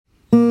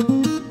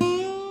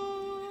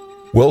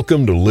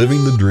Welcome to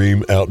Living the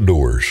Dream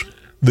Outdoors,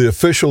 the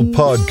official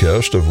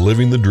podcast of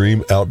Living the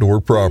Dream Outdoor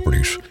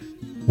Properties.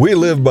 We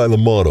live by the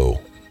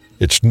motto,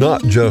 it's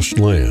not just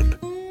land,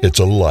 it's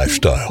a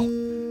lifestyle.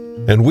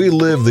 And we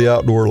live the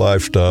outdoor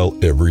lifestyle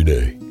every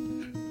day.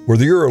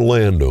 Whether you're a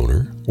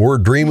landowner or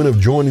dreaming of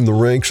joining the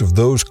ranks of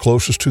those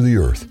closest to the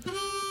earth,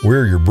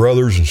 we're your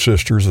brothers and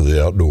sisters of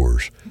the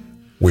outdoors.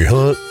 We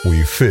hunt,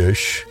 we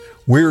fish,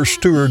 we're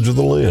stewards of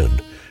the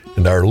land.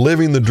 And our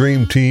Living the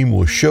Dream team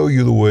will show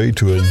you the way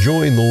to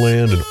enjoying the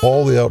land and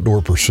all the outdoor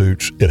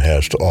pursuits it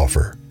has to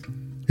offer.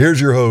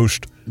 Here's your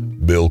host,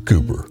 Bill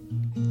Cooper.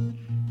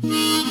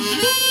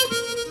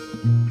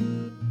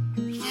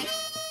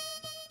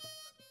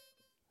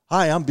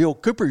 Hi, I'm Bill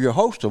Cooper, your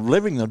host of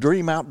Living the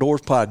Dream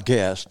Outdoors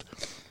podcast.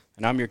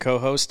 And I'm your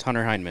co-host,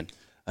 Hunter Hindman.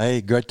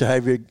 Hey, great to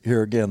have you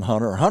here again,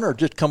 Hunter. Hunter,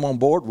 just come on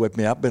board with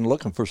me. I've been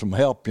looking for some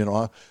help. You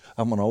know,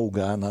 I'm an old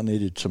guy, and I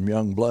needed some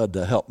young blood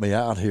to help me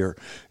out here.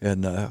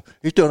 And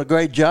he's doing a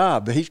great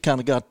job. He's kind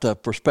of got the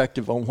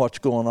perspective on what's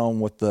going on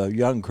with the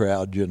young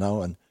crowd, you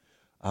know, and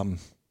I'm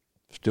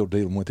still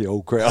dealing with the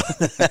old crowd.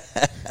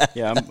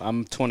 Yeah,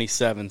 I'm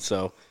 27,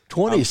 so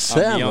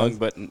 27? I'm young,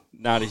 but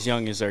not as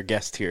young as our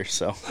guest here,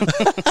 so.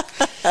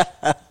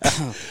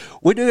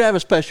 We do have a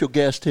special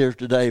guest here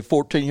today,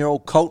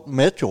 14-year-old Colt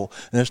Mitchell,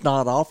 and it's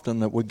not often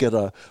that we get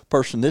a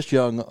person this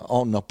young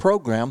on the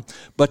program.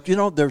 But, you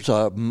know, there's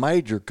a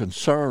major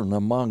concern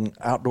among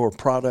outdoor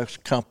products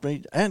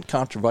companies and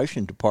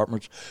conservation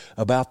departments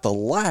about the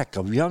lack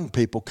of young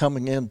people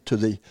coming into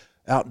the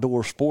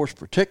outdoor sports,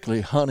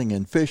 particularly hunting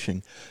and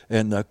fishing.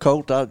 And,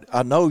 Colt,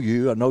 I know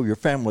you. I know your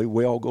family.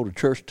 We all go to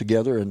church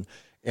together,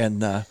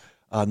 and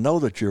I know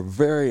that you're a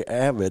very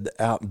avid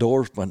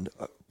outdoorsman.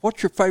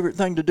 What's your favorite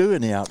thing to do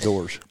in the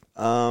outdoors?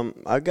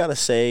 I've got to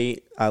say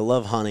I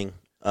love hunting,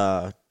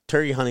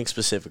 turkey hunting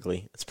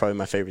specifically. It's probably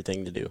my favorite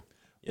thing to do.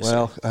 Yes,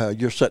 well,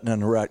 you're sitting in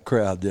the right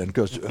crowd then,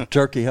 because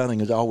turkey hunting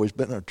has always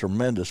been a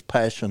tremendous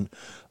passion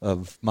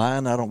of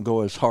mine. I don't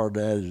go as hard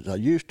at it as I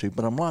used to,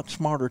 but I'm a lot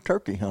smarter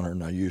turkey hunter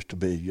than I used to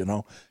be, you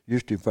know.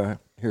 Used to, if I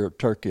hear a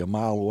turkey a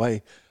mile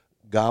away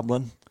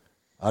gobbling,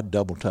 I'd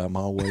double time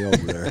all the way over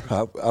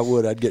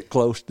there. I'd get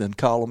close and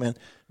call them in.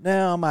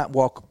 Now I might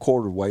walk a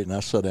quarter way and I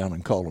sit down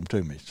and call them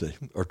to me, see,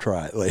 or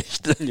try at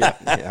least.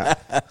 Yeah.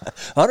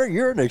 Hunter,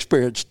 you're an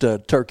experienced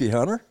turkey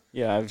hunter.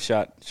 Yeah, I've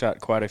shot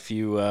quite a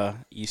few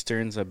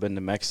Easterns. I've been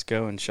to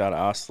Mexico and shot an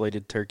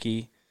ocellated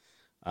turkey.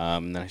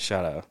 And then I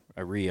shot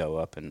a Rio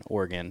up in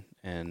Oregon.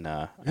 And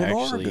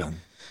Oregon.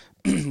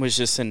 Was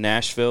just in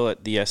Nashville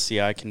at the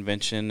SCI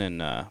convention and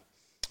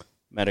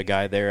met a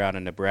guy there out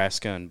in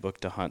Nebraska and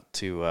booked a hunt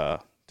to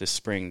this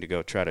spring to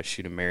go try to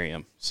shoot a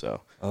Merriam.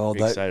 So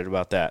pretty excited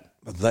about that.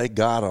 They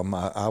got them.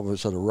 I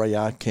was at a Ray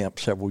Eye camp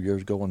several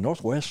years ago in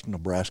northwest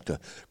Nebraska.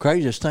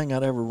 Craziest thing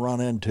I'd ever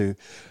run into.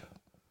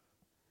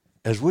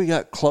 As we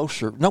got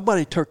closer,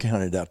 nobody turkey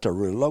hunted out there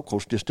really.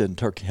 Locals just didn't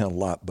turkey hunt a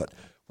lot. But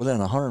within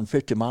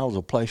 150 miles of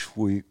the place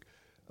we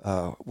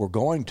were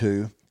going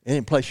to,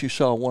 any place you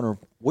saw a winter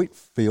wheat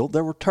field,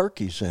 there were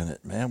turkeys in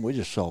it, man. We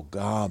just saw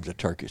gobs of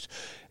turkeys.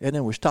 And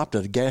then we stopped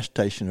at a gas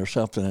station or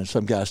something, and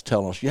some guys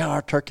telling us, yeah,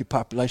 our turkey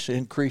population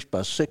increased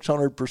by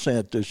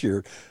 600% this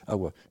year. I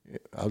was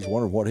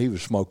wondering what he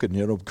was smoking,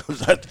 you know, because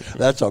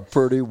that's a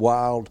pretty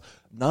wild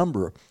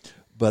number.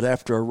 But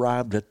after I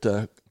arrived at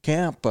the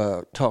camp,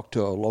 talked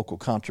to a local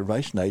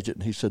conservation agent,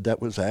 and he said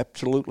that was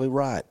absolutely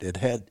right. It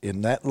had,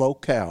 in that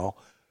locale,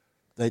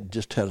 they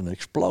just had an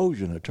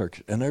explosion of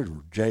turkeys, and there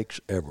were jakes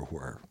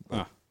everywhere.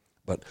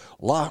 But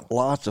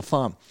lots of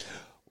fun.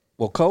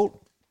 Well,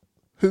 Colt,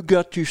 who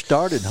got you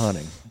started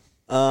hunting?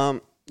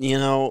 You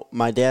know,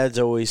 my dad's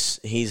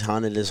he's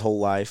hunted his whole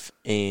life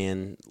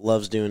and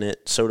loves doing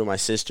it. So do my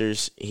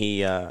sisters.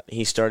 He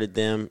started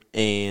them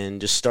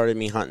and just started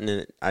me hunting,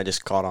 and I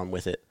just caught on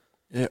with it.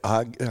 Yeah,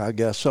 I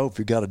guess so. If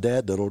you got a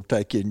dad that'll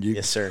take you, and you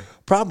yes, sir.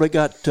 Probably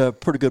got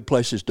pretty good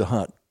places to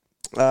hunt.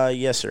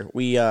 Yes, sir.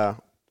 We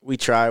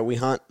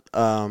hunt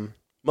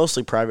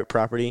mostly private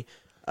property,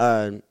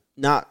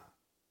 not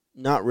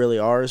really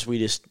ours. We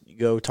just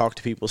go talk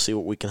to people, see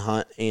what we can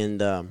hunt,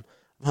 and I've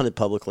hunted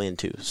public land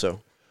too.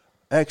 So,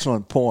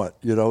 excellent point.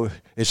 You know,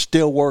 it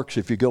still works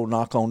if you go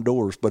knock on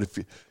doors, but if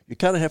you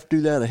kind of have to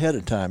do that ahead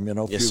of time. You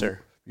know, yes,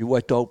 sir. You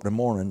wait till open in the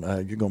morning,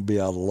 you're going to be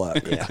out of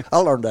luck. Yeah. I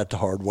learned that the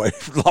hard way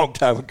a long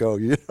time ago,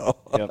 you know.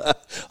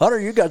 Yep. Hunter,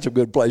 you got some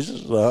good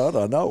places to hunt,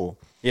 I know.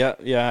 Yeah,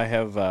 I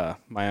have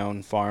my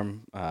own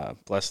farm,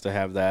 blessed to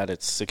have that.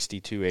 It's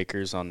 62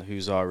 acres on the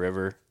Huzzah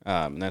River,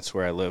 and that's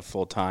where I live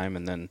full-time.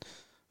 And then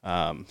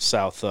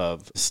south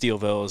of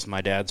Steelville is my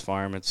dad's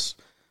farm. It's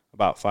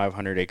about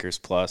 500 acres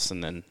plus,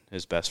 and then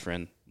his best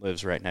friend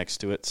lives right next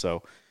to it.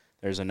 So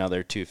there's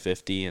another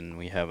 250, and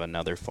we have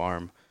another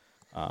farm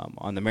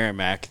on the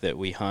Merrimack that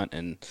we hunt,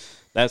 and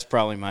that's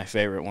probably my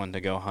favorite one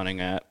to go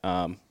hunting at.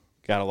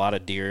 Got a lot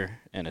of deer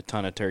and a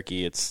ton of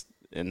turkey.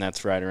 And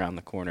that's right around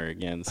the corner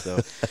again,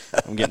 so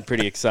I'm getting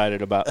pretty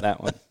excited about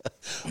that one.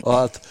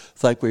 Well, I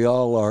think we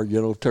all are,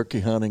 you know, turkey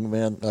hunting,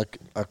 man.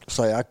 I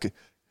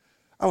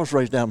was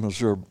raised down in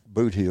Missouri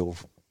Boot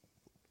Hills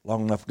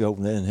long enough ago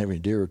when they didn't have any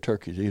deer or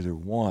turkeys, either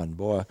one.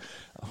 Boy,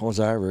 was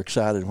I ever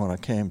excited when I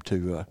came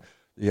to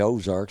the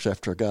Ozarks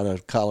after I got out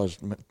of college,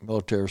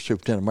 military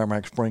superintendent of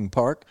Merrimack Spring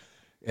Park.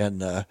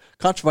 And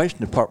Conservation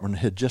Department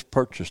had just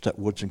purchased that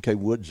Woods and K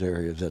Woods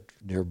area that's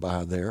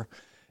nearby there.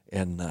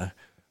 And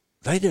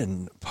they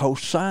didn't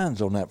post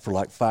signs on that for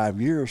like 5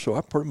 years, so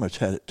I pretty much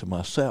had it to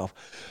myself.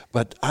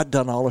 But I'd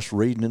done all this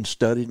reading and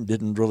studying and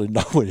didn't really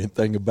know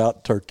anything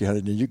about turkey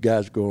hunting. And you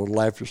guys are going to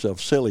laugh yourself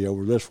silly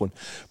over this one.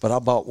 But I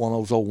bought one of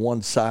those old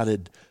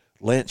one-sided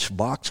Lynch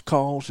box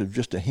calls. It was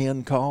just a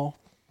hen call.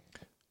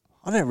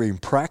 I never even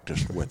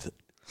practiced with it.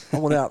 I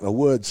went out in the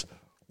woods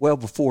well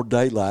before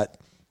daylight,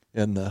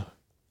 and the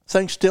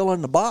thing's still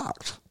in the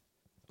box.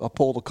 I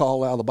pull the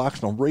call out of the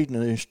box, and I'm reading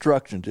the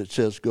instructions. It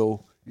says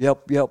go,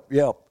 yep, yep,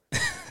 yep.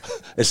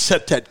 And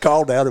set that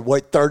call down and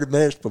wait 30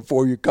 minutes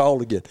before you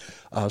call again.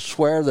 I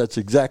swear that's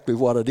exactly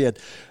what I did.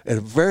 And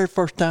the very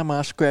first time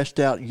I scratched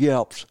out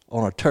yelps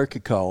on a turkey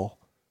call,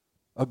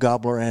 a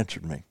gobbler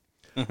answered me.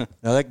 Now,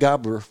 that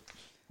gobbler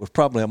was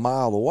probably a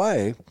mile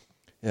away.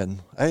 And,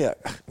 hey,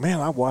 man,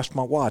 I watched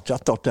my watch. I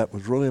thought that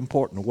was really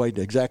important to wait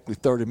exactly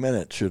 30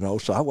 minutes, you know.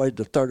 So I waited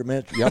the 30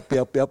 minutes, yep,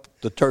 yep, yep,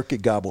 the turkey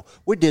gobble.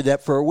 We did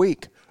that for a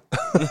week.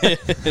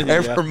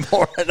 Every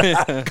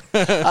morning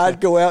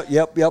I'd go out,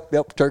 yep, yep,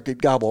 yep, turkey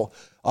gobble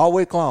all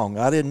week long.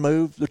 I didn't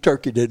move. The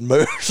turkey didn't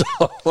move.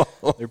 So.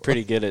 They're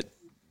pretty good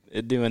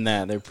at doing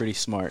that. They're pretty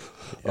smart.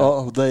 Yeah.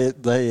 Oh,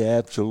 they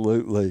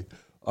absolutely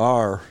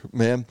are,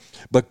 man.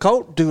 But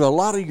Colt, do a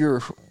lot of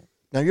your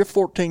 – now you're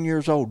 14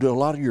 years old. Do a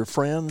lot of your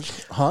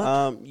friends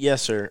hunt?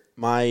 Yes, sir.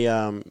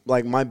 My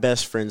my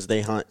best friends,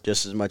 they hunt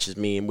just as much as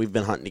me, and we've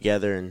been hunting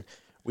together, and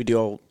we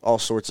do all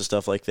sorts of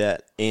stuff like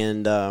that.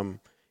 And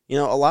you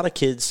know, a lot of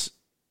kids,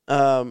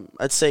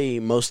 I'd say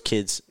most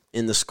kids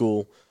in the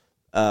school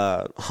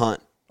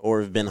hunt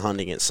or have been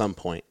hunting at some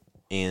point,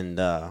 and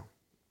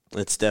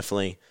it's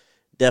definitely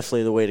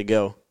the way to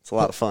go. It's a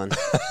lot of fun.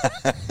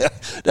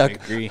 Now, I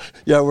agree.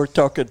 Yeah, we're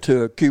talking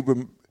to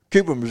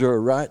Cuba, Missouri,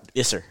 right?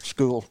 Yes, sir.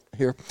 School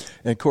here,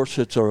 and of course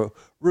it's a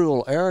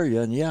rural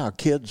area, and yeah,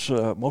 kids,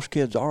 most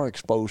kids are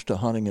exposed to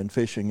hunting and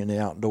fishing in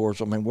the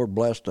outdoors. I mean, we're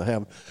blessed to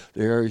have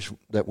the areas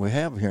that we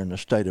have here in the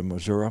state of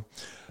Missouri.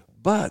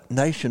 But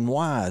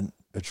nationwide,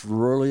 it's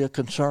really a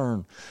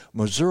concern.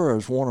 Missouri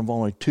is one of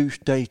only 2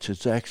 states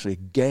that's actually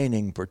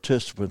gaining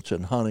participants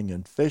in hunting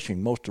and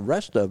fishing. Most of the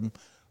rest of them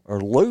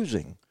are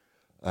losing.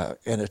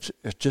 And it's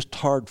just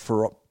hard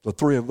for the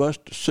 3 of us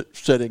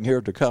sitting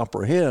here to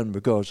comprehend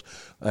because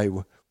hey,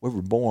 we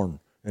were born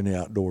in the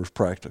outdoors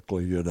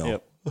practically, you know.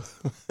 Yep.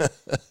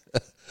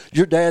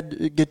 Your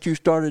dad get you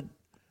started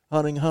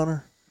hunting,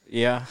 Hunter?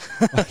 Yeah.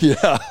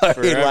 Yeah.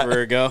 Forever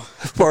ago.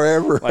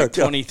 Forever like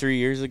ago. 23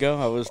 years ago.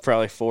 I was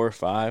probably 4 or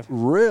 5.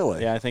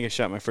 Really? Yeah, I think I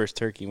shot my first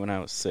turkey when I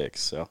was 6.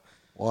 So.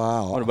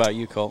 Wow. What about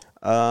you, Colt?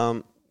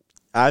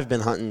 I've been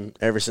hunting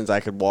ever since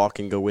I could walk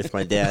and go with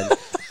my dad.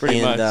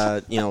 Pretty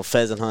much. You know,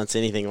 pheasant hunts,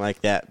 anything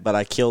like that. But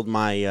I killed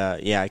my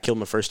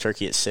first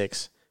turkey at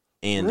 6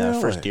 and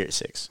Really? First deer at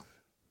 6.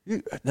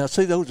 Now,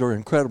 see, those are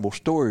incredible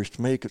stories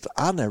to me because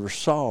I never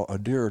saw a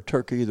deer or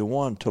turkey, either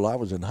one, until I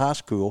was in high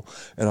school,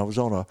 and I was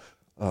on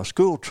a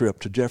school trip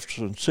to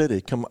Jefferson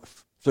City, come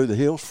through the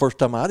hills. First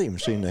time I'd even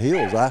seen the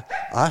hills.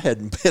 I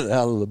hadn't been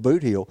out of the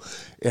boot heel,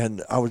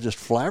 and I was just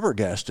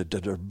flabbergasted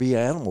that there'd be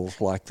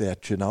animals like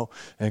that, you know.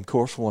 And, of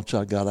course, once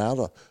I got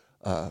out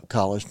of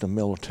college, the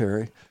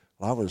military,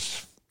 I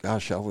was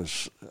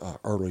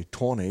early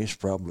 20s,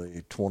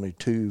 probably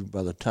 22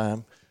 by the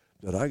time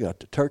that I got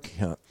to turkey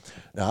hunt.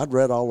 Now, I'd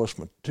read all this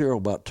material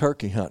about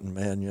turkey hunting,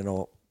 man. You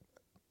know,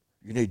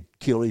 you need to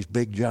kill these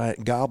big,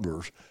 giant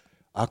gobblers.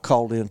 I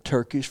called in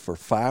turkeys for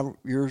 5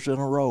 years in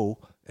a row,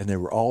 and they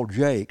were all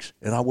jakes,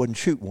 and I wouldn't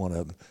shoot one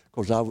of them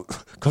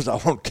because I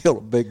want to kill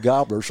a big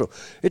gobbler. So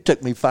it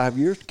took me 5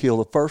 years to kill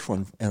the first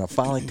one, and I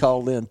finally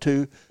called in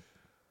 2.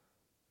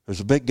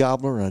 There's a big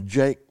gobbler and a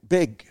jake,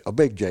 a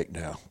big jake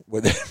now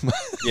with him.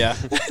 Yeah.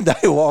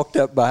 They walked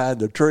up behind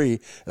the tree,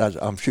 and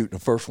I'm shooting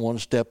the first one,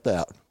 stepped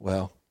out.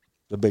 Well,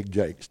 the big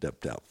jake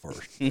stepped out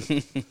first.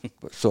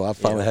 So I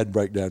finally had to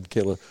break down and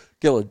kill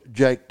a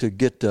jake to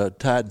get the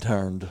tide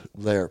turned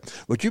there.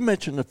 But you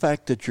mentioned the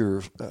fact that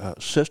your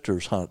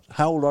sisters hunt.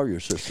 How old are your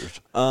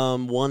sisters?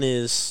 One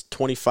is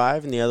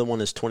 25 and the other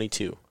one is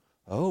 22.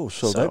 Oh,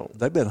 so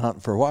they've been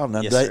hunting for a while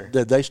now. Yes, sir.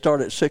 Did they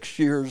start at 6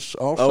 years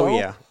also? Oh,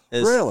 yeah.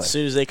 Really? As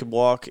soon as they could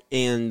walk,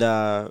 and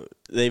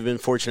they've been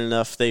fortunate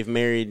enough. They've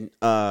married.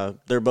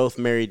 They're both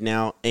married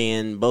now,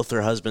 and both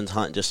their husbands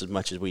hunt just as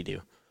much as we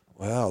do.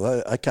 Wow,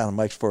 that kind of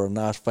makes for a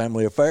nice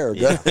family affair,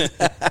 doesn't it?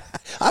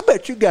 I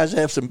bet you guys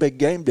have some big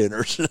game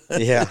dinners.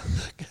 Yeah.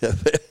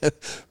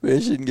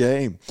 Fishing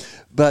game.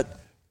 But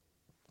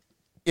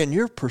in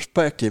your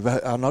perspective,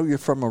 I know you're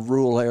from a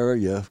rural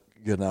area,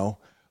 you know.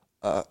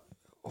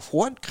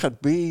 What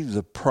could be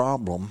the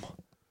problem,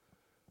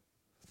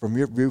 from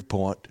your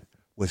viewpoint,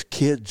 with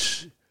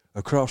kids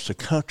across the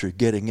country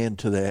getting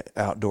into the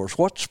outdoors?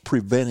 What's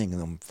preventing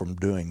them from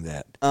doing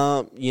that?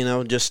 You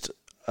know, just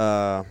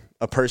a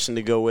person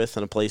to go with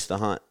and a place to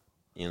hunt,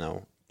 you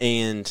know.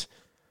 And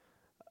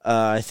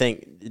I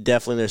think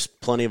definitely there's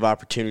plenty of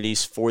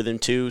opportunities for them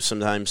to.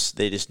 Sometimes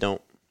they just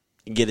don't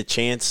get a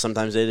chance.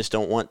 Sometimes they just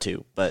don't want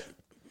to. But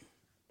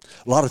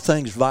a lot of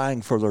things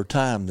vying for their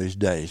time these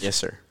days. Yes,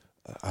 sir.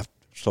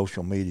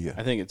 Social media.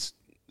 I think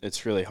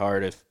it's really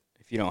hard if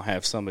you don't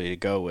have somebody to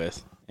go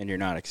with and you're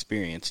not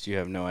experienced. You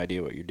have no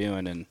idea what you're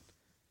doing, and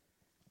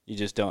you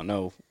just don't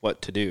know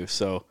what to do.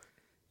 So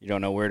you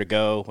don't know where to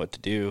go, what to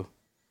do.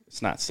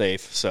 It's not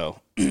safe. So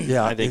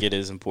yeah, I think it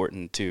is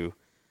important to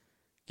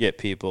get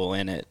people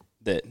in it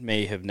that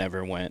may have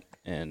never went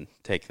and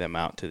take them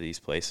out to these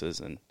places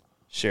and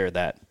share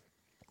that.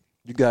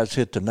 You guys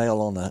hit the nail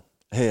on the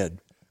head.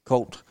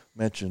 Colt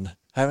mentioned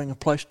having a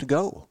place to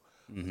go.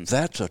 Mm-hmm.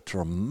 That's a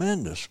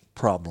tremendous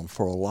problem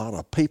for a lot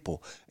of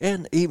people.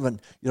 And even,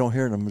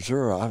 here in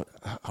Missouri, I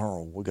don't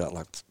know, we got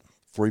like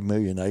 3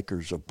 million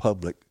acres of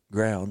public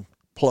ground,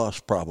 plus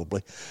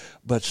probably.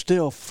 But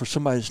still, for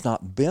somebody that's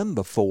not been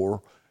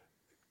before,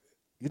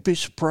 you'd be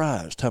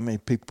surprised how many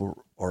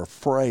people are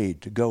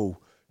afraid to go,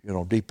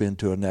 deep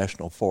into a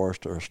national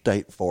forest or a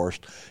state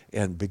forest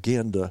and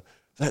begin to,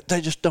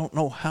 they just don't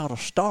know how to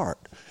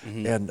start.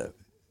 Mm-hmm. And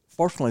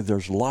fortunately,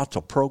 there's lots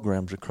of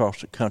programs across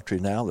the country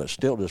now that's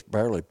still just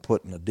barely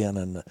putting a dent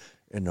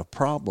in the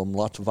problem.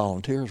 Lots of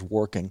volunteers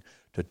working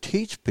to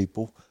teach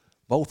people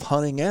both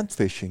hunting and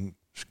fishing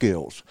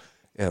skills.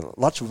 And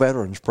lots of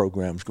veterans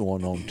programs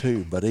going on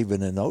too. But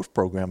even in those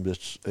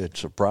programs, it's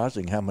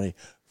surprising how many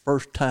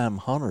first-time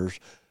hunters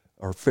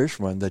or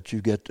fishermen that you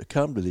get to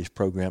come to these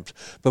programs.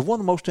 But one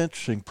of the most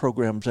interesting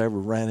programs I ever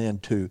ran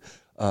into,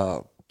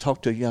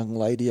 talked to a young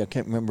lady, I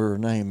can't remember her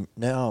name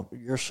now, a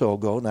year or so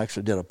ago, and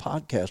actually did a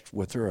podcast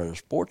with her at a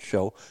sports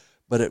show,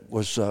 but it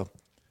was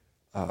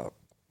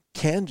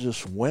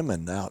Kansas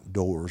Women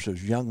Outdoors.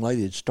 This young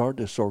lady had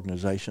started this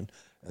organization,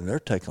 and they're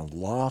taking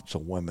lots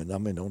of women,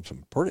 on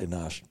some pretty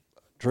nice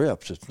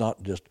trips. It's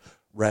not just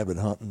rabbit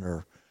hunting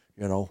or,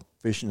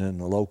 fishing in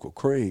the local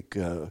creek.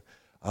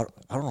 I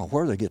don't know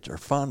where they get their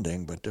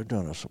funding, but they're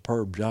doing a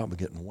superb job of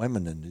getting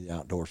women into the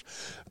outdoors.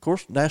 Of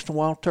course, National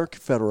Wild Turkey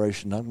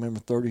Federation, I remember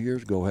 30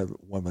 years ago, had a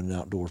Women in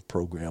Outdoors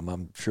program.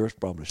 I'm sure it's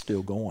probably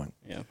still going.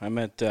 Yeah, I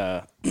met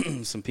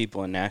some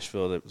people in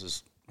Nashville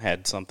that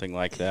had something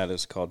like that.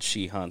 It's called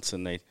She Hunts,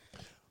 and they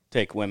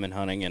take women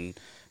hunting,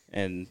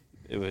 and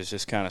it was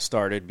just kind of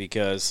started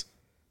because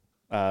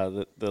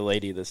the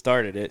lady that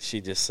started it,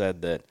 she just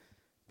said that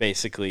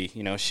basically,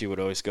 she would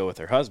always go with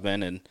her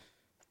husband, and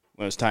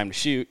when it was time to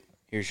shoot,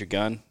 here's your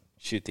gun,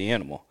 shoot the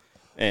animal.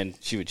 And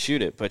she would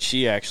shoot it, but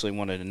she actually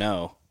wanted to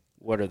know,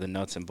 what are the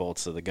nuts and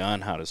bolts of the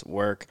gun? How does it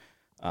work?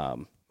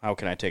 How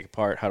can I take it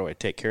apart? How do I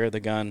take care of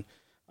the gun?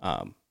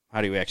 How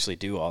do we actually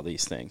do all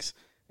these things?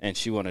 And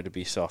she wanted to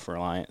be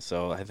self-reliant.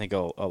 So I think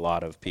a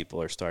lot of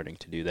people are starting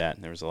to do that,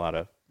 and there's a lot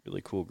of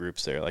really cool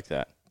groups there like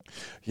that.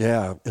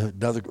 Yeah,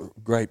 another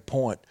great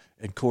point.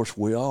 And, of course,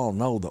 we all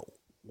know that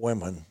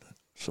women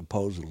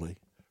supposedly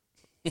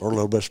or a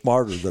little bit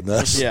smarter than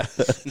us. Yeah.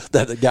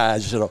 That the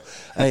guys,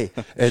 hey,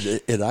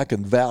 and I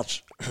can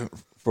vouch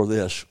for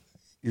this.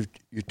 You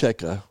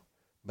take a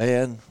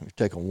man, you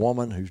take a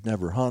woman who's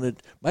never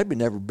hunted, maybe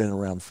never been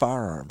around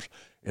firearms,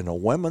 and the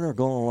women are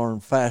going to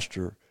learn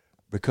faster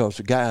because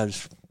the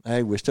guys,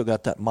 hey, we still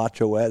got that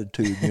macho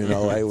attitude,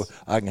 hey,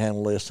 I can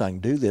handle this, I can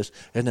do this,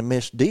 and they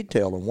miss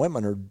detail, and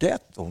women are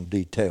depth on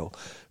detail.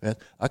 And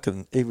I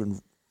shouldn't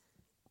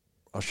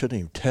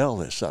even tell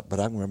this, but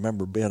I can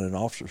remember being in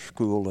officer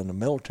school in the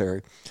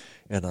military,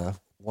 and I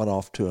went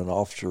off to an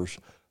officer's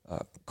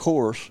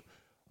course.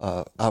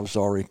 I was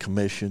already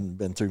commissioned,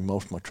 been through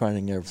most of my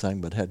training and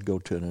everything, but had to go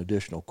to an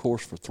additional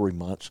course for 3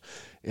 months.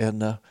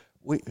 And our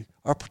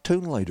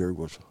platoon leader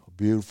was a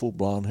beautiful,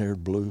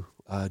 blonde-haired,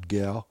 blue-eyed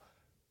gal.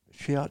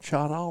 She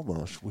outshot all of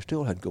us. We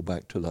still had to go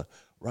back to the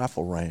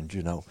rifle range,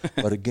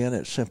 But again,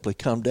 it simply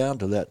come down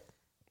to that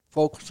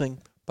focusing,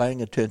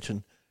 paying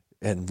attention,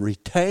 and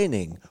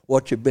retaining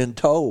what you've been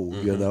told,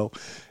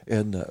 Mm-hmm.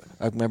 And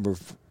I remember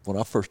when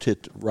I first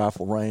hit the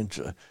rifle range,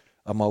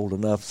 I'm old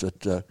enough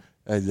that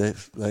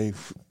they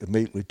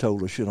immediately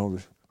told us, there's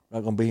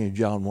not going to be any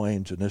John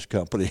Waynes in this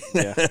company.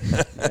 Yeah.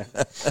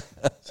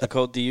 So,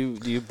 Colt, do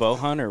you bow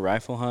hunt or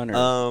rifle hunt,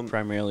 or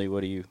primarily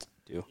what do you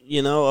do?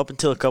 Up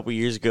until a couple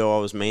years ago, I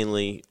was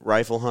mainly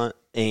rifle hunt,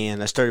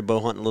 and I started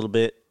bow hunting a little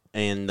bit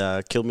and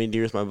killed me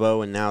deer with my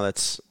bow, and now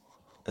that's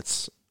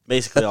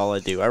basically all I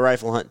do. I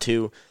rifle hunt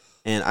too.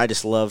 And I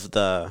just love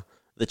the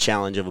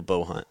challenge of a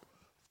bow hunt.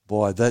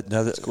 Boy,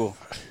 that's cool.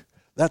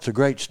 That's a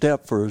great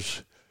step for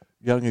as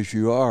young as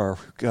you are.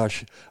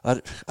 Gosh, I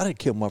didn't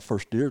kill my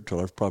first deer until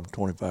I was probably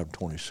 25,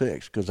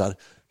 26 because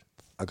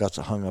I got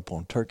so hung up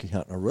on turkey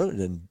hunting. I really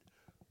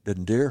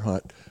didn't deer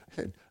hunt.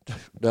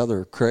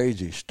 Another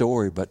crazy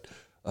story, but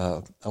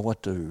I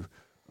went to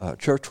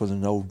church with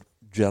an old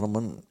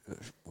gentleman,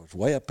 was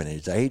way up in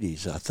his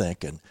 80s, I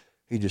think, and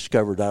he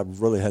discovered I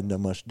really hadn't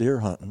done much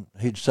deer hunting.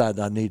 He decided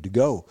I need to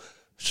go.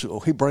 So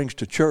he brings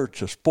to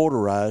church a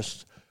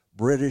sporterized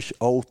British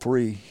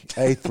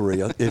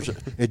 03A3.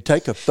 It'd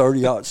take a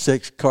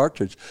 30-06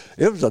 cartridge.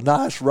 It was a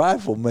nice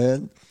rifle,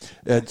 man.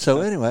 And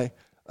so anyway,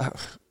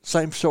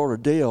 same sort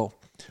of deal.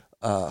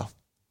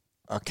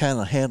 I kind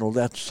of handled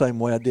that the same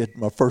way I did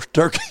my first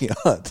turkey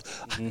hunt.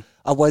 Mm-hmm.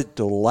 I waited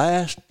till the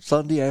last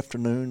Sunday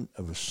afternoon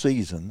of the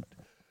season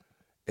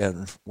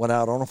and went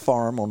out on a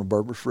farm on the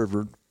Burbus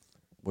River,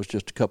 was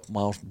just a couple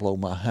miles below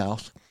my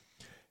house.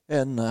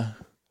 And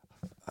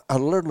I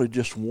literally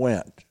just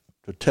went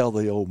to tell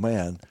the old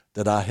man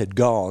that I had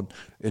gone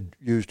and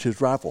used his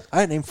rifle.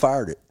 I hadn't even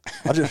fired it.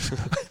 I just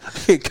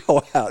he'd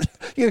go out.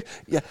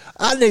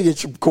 I needed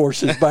some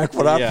courses back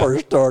when I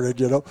first started,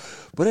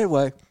 But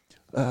anyway,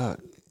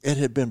 it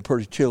had been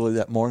pretty chilly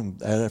that morning,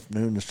 that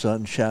afternoon, the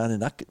sun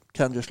shining. I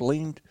kind of just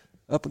leaned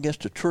up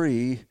against a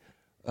tree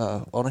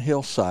on a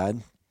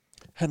hillside.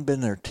 Hadn't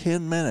been there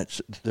 10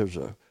 minutes. There's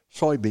a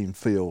soybean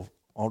field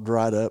all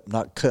dried up,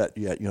 not cut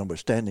yet, but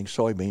standing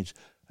soybeans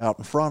out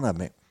in front of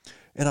me.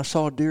 And I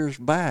saw a deer's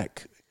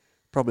back,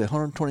 probably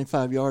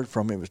 125 yards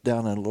from me. It was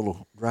down in a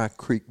little dry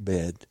creek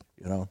bed,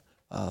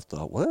 I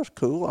thought, well, that's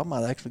cool. I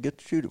might actually get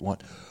to shoot at one.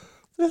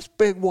 This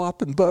big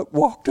whopping buck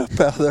walked up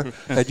out there.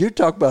 And you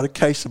talk about a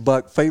case of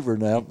buck fever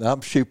now.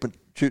 I'm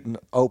shooting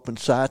open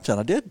sights, and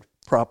I did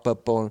prop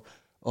up on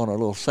a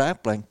little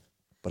sapling,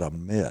 but I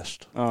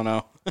missed. Oh,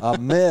 no. I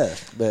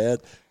missed, man.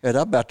 And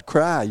I'm about to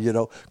cry,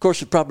 Of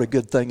course, it's probably a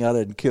good thing I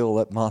didn't kill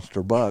that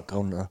monster buck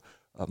on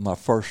my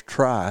first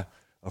try.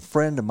 A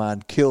friend of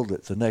mine killed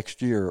it the next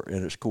year,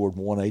 and it scored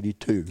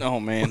 182. Oh,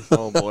 man.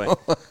 Oh, boy.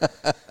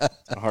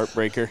 A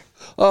heartbreaker.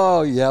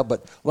 Oh, yeah,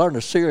 but learned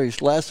a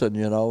serious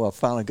lesson, I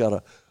finally got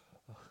a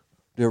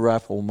deer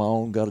rifle of my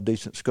own, got a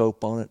decent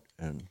scope on it,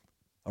 and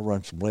I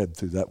run some lead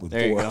through that with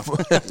there you go.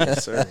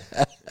 Yes, sir.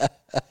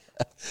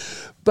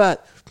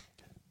 But,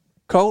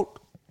 Colt,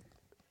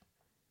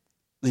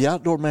 the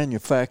outdoor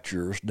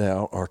manufacturers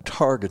now are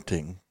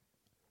targeting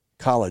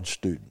college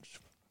students.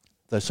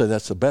 They say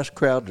that's the best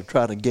crowd to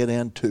try to get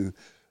into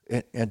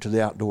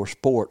the outdoor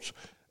sports.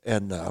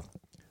 And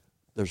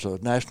there's a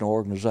national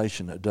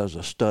organization that does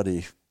a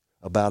study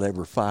about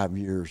every 5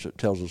 years that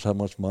tells us how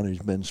much money's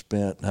been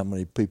spent, how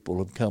many people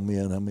have come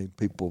in, how many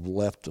people have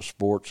left the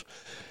sports.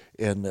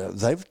 And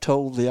they've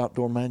told the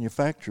outdoor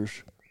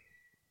manufacturers,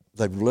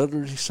 they've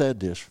literally said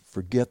this,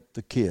 forget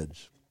the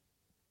kids.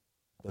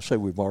 They say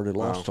we've already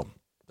lost them.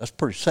 That's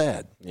pretty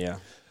sad. Yeah.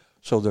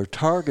 So they're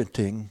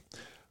targeting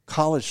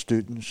college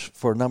students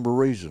for a number of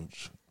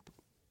reasons,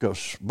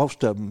 because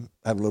most of them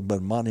have a little bit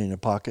of money in their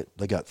pocket.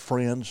 They got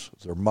friends,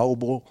 they're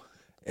mobile,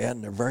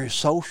 and they're very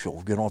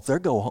social.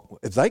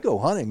 If they go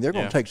hunting, they're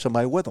going to take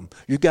somebody with them.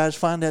 You guys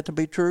find that to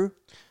be true?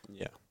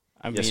 Yeah.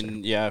 I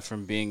mean,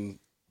 from being,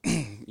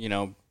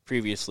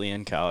 previously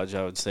in college,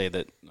 I would say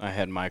that I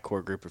had my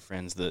core group of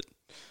friends that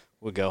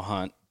would go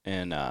hunt,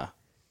 and I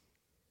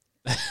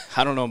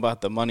don't know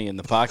about the money in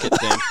the pocket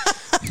thing.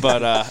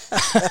 But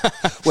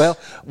well,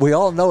 we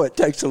all know it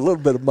takes a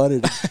little bit of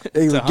money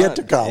to even get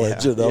to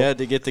college. Yeah,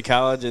 to get to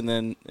college, and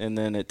then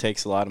it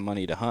takes a lot of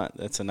money to hunt.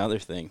 That's another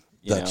thing.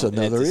 That's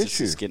another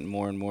issue. It's getting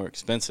more and more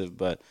expensive,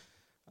 but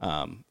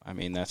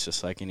that's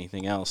just like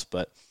anything else.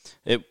 But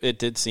it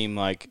did seem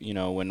like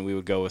when we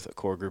would go with a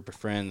core group of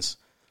friends,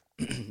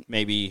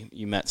 maybe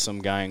you met some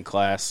guy in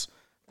class,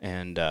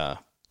 and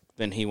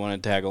then he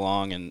wanted to tag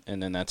along,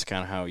 and then that's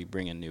kind of how you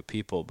bring in new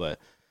people, but.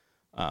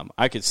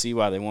 I could see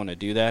why they want to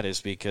do that is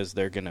because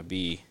they're going to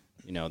be,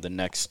 the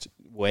next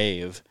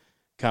wave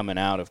coming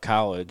out of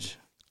college,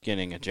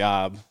 getting a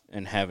job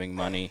and having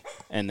money,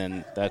 and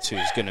then that's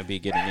who's going to be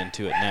getting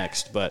into it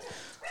next. But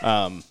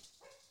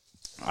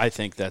I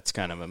think that's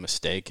kind of a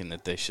mistake, and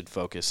that they should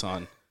focus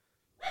on,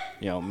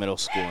 middle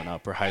school and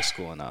up or high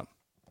school and up.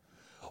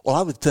 Well,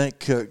 I would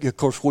think, of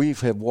course,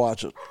 have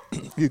watched it.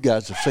 You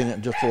guys have seen it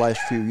in just the last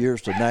few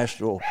years, the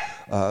National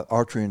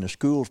Archery in the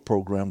Schools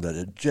program that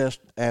had just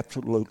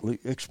absolutely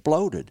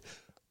exploded.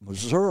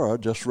 Missouri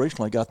just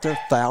recently got their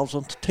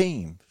 1,000th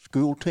team,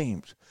 school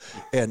teams.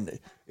 And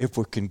if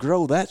we can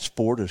grow that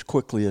sport as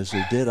quickly as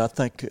they did, I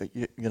think,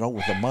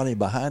 with the money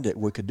behind it,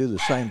 we could do the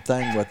same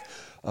thing with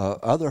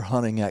other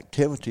hunting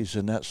activities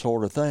and that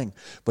sort of thing.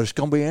 But it's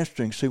going to be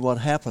interesting to see what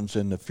happens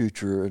in the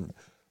future. And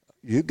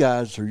you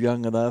guys are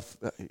young enough,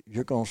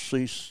 you're going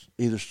to see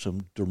either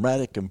some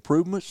dramatic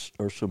improvements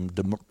or some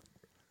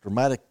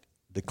dramatic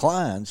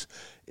declines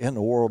in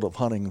the world of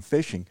hunting and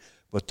fishing.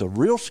 But the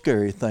real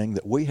scary thing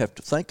that we have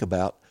to think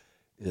about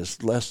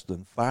is less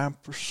than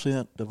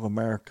 5% of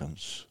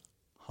Americans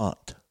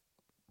hunt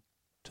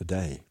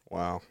today.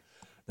 Wow.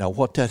 Now,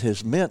 what that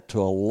has meant to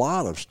a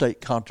lot of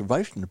state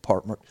conservation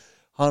department,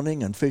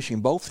 hunting and fishing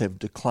both have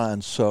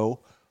declined so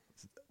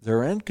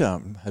their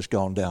income has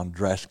gone down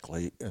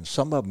drastically, and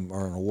some of them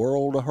are in a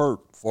world of hurt.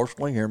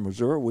 Fortunately, here in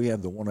Missouri, we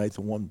have the 1/8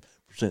 of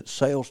 1%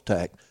 sales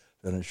tax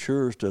that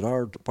ensures that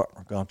our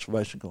Department of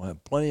Conservation is going to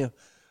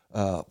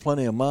have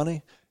plenty of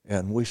money,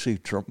 and we see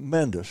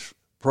tremendous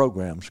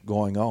programs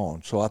going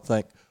on. So I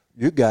think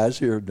you guys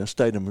here in the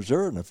state of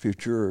Missouri in the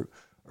future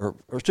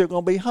are still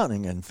going to be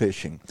hunting and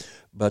fishing.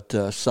 But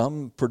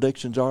some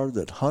predictions are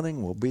that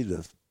hunting will be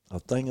a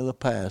thing of the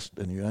past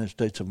in the United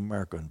States of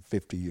America in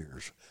 50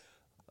 years.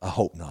 I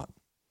hope not,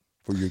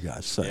 for you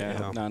guys' sake. Yeah,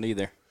 I hope not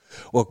either.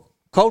 Well,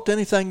 Colt,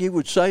 anything you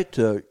would say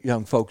to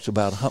young folks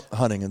about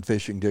hunting and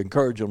fishing to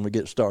encourage them to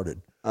get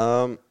started?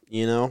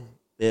 You know,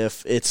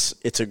 if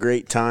it's a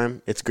great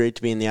time, it's great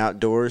to be in the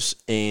outdoors,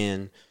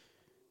 and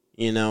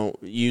you know,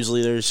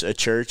 usually there's a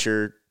church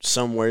or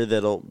somewhere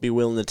that'll be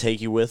willing to take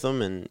you with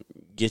them and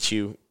get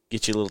you a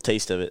little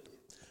taste of it.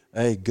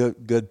 Hey,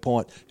 good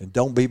point. And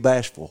don't be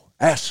bashful.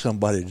 Ask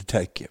somebody to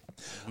take you.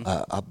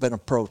 I've been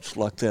approached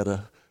like that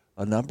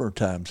a number of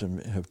times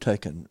and have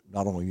taken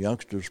not only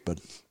youngsters but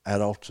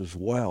adults as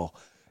well.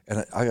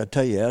 And I got to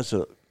tell you,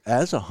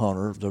 as a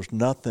hunter, there's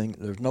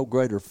no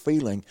greater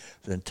feeling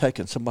than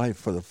taking somebody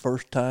for the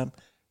first time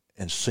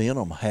and seeing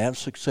them have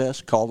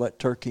success, call that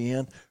turkey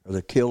in, or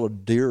they kill a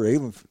deer,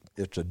 even if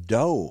it's a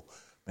doe.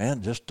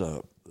 Man, just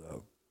a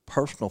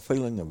personal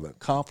feeling of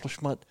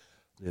accomplishment,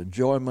 the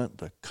enjoyment,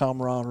 the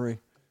camaraderie.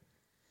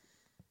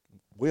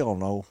 We all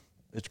know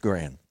it's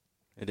grand.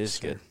 It is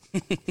good.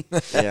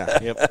 Yeah.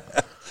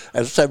 Yep.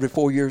 At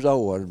 74 years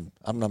old,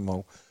 I'm not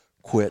going to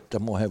quit.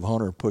 I'm going to have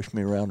Hunter push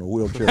me around in a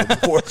wheelchair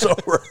before it's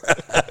over.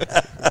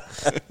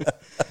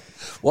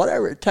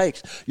 Whatever it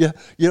takes. Yeah,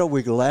 you know,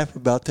 we can laugh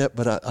about that,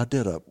 but I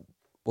did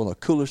one of the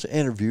coolest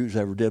interviews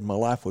I ever did in my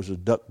life was a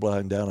duck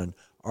blind down in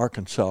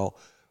Arkansas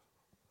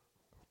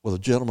with a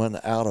gentleman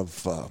out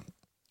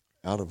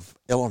of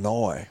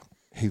Illinois.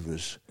 He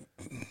was,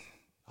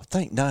 I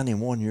think,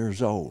 91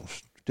 years old,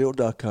 still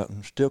duck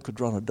hunting, still could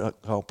run a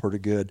duck call pretty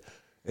good,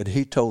 and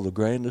he told the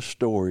grandest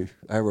story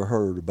I ever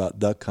heard about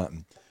duck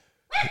hunting.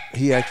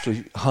 He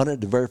actually hunted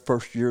the very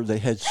first year they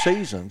had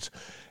seasons,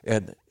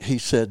 and he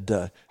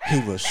said he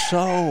was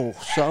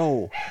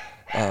so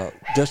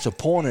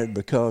disappointed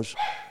because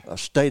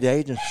state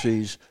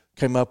agencies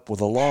came up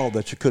with a law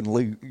that you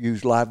couldn't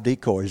use live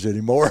decoys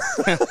anymore.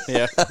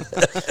 Yeah.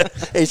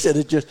 He said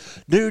it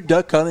just knew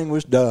duck hunting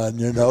was done,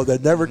 you know.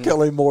 They'd never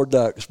kill any more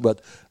ducks,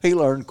 but he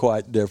learned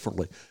quite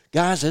differently.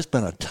 Guys, it's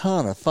been a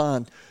ton of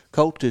fun.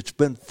 Colt, it's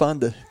been fun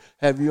to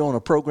have you on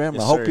a program.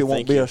 Yes, I hope sir. you won't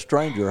Thank be you. a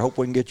stranger. I hope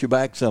we can get you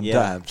back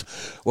sometimes.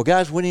 Yeah. Well,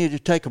 guys, we need to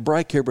take a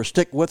break here, but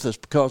stick with us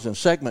because in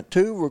segment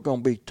 2, we're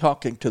going to be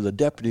talking to the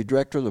Deputy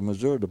Director of the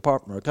Missouri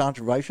Department of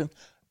Conservation,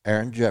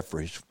 Aaron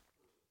Jeffries.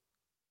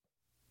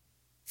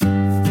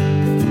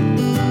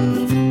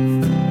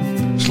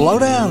 Slow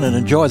down and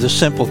enjoy the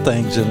simple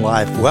things in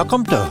life.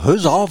 Welcome to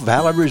Huzzah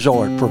Valley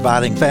Resort,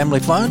 providing family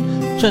fun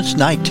since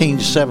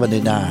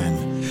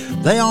 1979.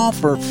 They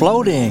offer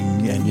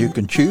floating, and you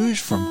can choose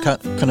from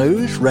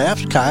canoes,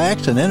 rafts,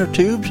 kayaks, and inner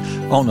tubes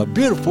on the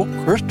beautiful,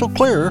 crystal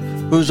clear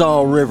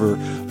Huzzah River.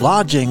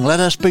 Lodging,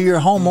 let us be your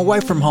home away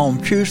from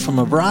home. Choose from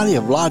a variety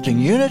of lodging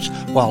units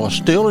while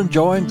still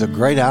enjoying the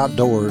great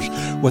outdoors.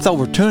 With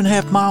over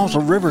 2.5 miles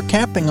of river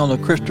camping on the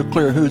crystal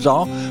clear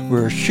Huzzah,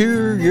 we're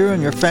sure you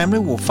and your family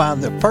will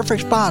find the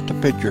perfect spot to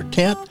pitch your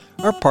tent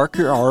or park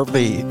your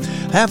RV.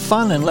 Have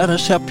fun and let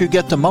us help you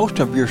get the most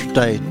of your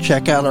stay.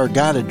 Check out our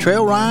guided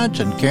trail rides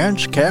and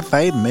Karen's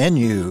Cafe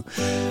menu.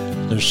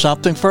 There's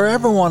something for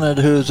everyone at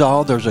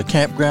Huzzah. There's a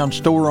campground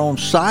store on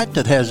site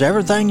that has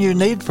everything you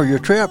need for your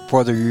trip,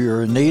 whether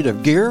you're in need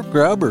of gear,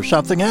 grub, or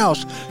something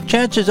else.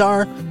 Chances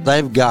are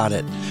they've got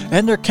it.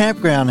 And their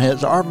campground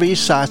has RV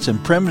sites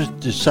and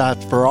primitive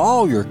sites for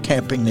all your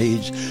camping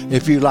needs.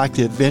 If you like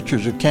the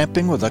adventures of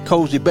camping with a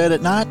cozy bed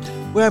at night,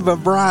 we have a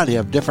variety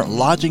of different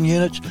lodging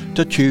units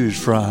to choose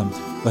from.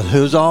 But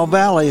Huzzah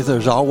Valley,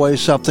 there's always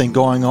something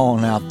going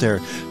on out there.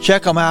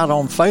 Check them out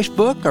on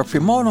Facebook, or if you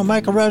want to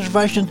make a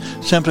reservation,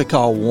 simply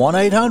call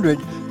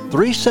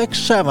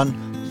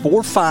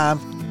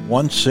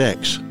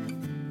 1-800-367-4516.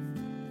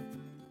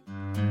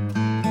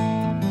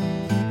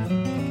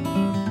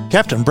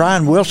 Captain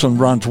Brian Wilson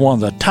runs one of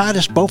the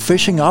tightest bow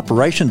fishing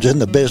operations in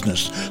the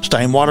business.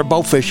 Stainwater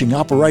Bow Fishing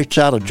operates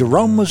out of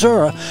Jerome,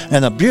 Missouri,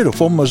 and the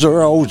beautiful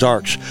Missouri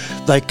Ozarks.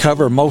 They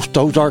cover most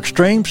Ozark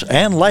streams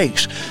and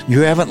lakes.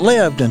 You haven't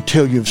lived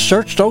until you've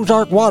searched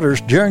Ozark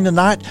waters during the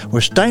night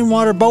with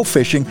Stainwater Bow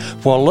Fishing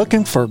while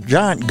looking for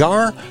giant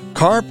gar,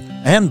 carp,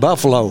 and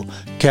buffalo.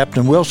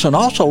 Captain Wilson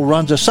also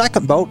runs a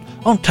second boat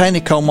on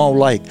Taneycomo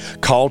Lake.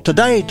 Call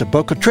today to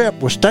book a trip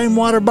with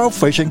Stainwater Bow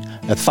Fishing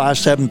at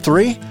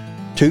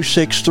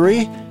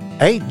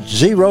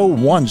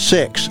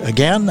 573-263-8016.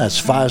 Again,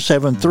 that's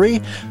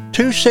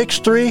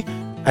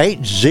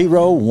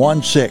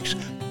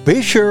 573-263-8016.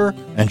 Be sure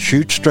and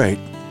shoot straight.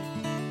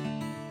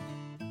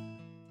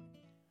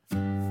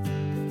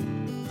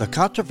 The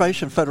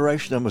Conservation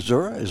Federation of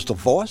Missouri is the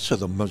voice of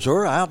the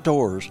Missouri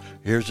outdoors.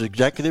 Here's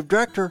Executive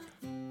Director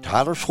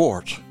Tyler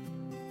Schwartz.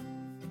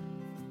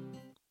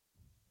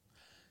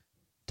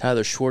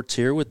 Tyler Schwartz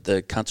here with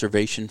the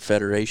Conservation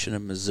Federation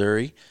of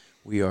Missouri.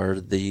 We are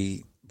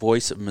the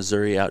voice of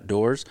Missouri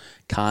Outdoors,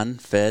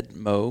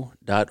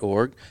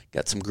 confedmo.org.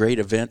 Got some great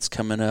events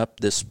coming up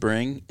this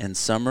spring and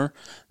summer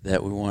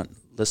that we want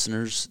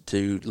listeners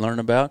to learn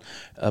about.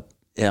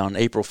 On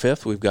April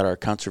 5th, we've got our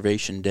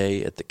Conservation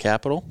Day at the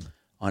Capitol.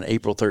 On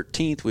April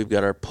 13th, we've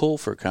got our Pull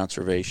for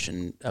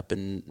Conservation up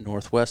in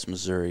northwest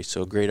Missouri,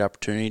 so a great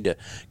opportunity to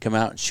come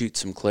out and shoot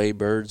some clay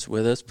birds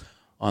with us.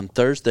 On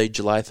Thursday,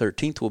 July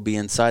 13th, we'll be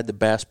inside the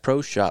Bass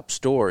Pro Shop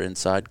store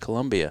inside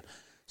Columbia.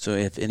 So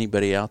if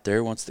anybody out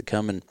there wants to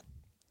come and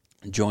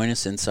join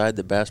us inside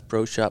the Bass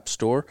Pro Shop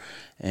store,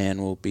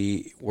 and we'll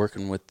be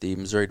working with the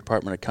Missouri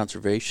Department of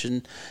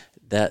Conservation.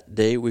 That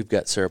day, we've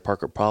got Sarah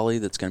Parker-Polly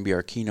that's going to be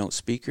our keynote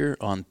speaker.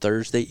 On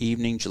Thursday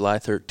evening, July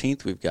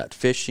 13th, we've got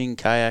fishing,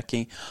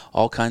 kayaking,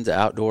 all kinds of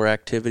outdoor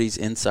activities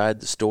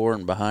inside the store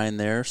and behind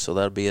there. So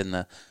that'll be in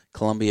the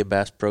Columbia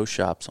Bass Pro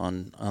Shops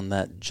on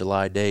that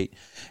July date.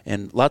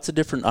 And lots of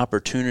different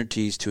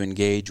opportunities to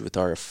engage with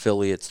our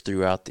affiliates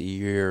throughout the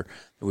year.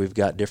 We've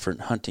got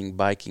different hunting,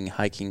 biking,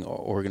 hiking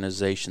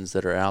organizations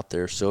that are out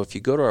there. So if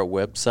you go to our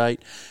website,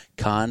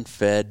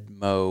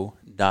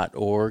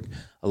 confedmo.org,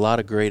 a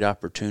lot of great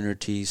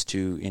opportunities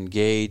to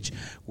engage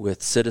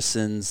with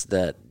citizens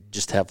that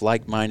just have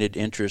like-minded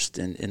interest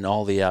in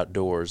all the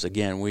outdoors.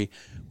 Again, we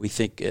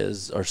think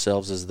as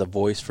ourselves as the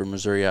voice for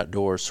Missouri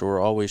outdoors, so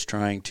we're always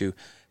trying to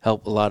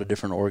help a lot of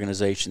different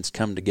organizations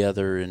come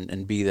together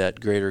and be that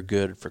greater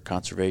good for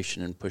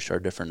conservation and push our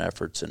different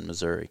efforts in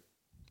Missouri.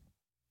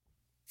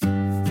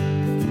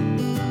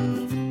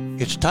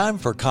 It's time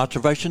for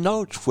Conservation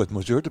Notes with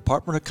Missouri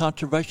Department of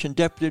Conservation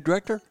Deputy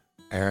Director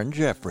Aaron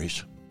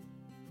Jeffries.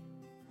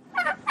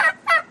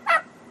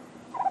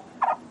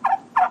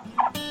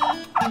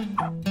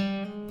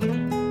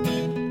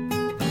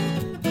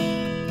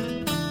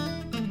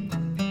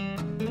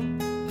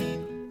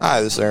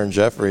 Hi, this is Aaron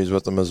Jeffries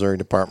with the Missouri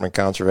Department of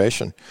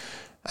Conservation.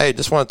 Hey,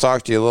 just want to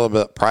talk to you a little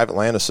bit about private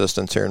land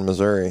assistance here in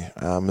Missouri.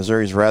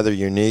 Missouri is rather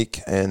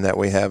unique in that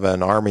we have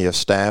an army of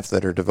staff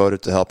that are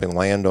devoted to helping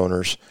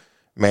landowners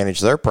manage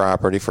their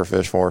property for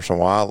fish, forest, and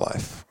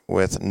wildlife.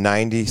 With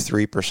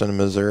 93% of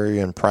Missouri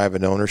in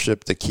private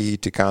ownership, the key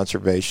to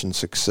conservation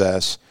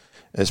success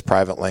is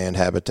private land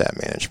habitat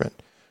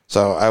management.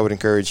 So I would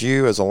encourage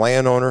you as a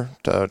landowner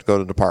to go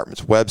to the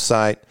department's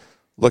website,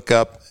 look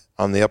up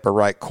on the upper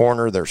right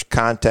corner, there's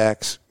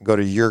contacts. Go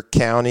to your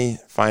county,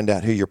 find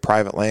out who your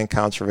private land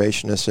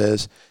conservationist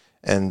is,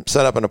 and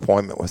set up an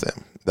appointment with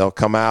them. They'll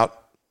come out,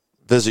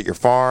 visit your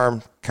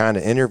farm, kind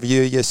of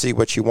interview you, see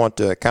what you want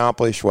to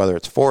accomplish, whether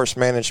it's forest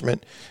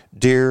management,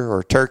 deer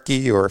or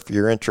turkey, or if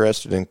you're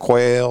interested in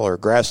quail or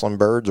grassland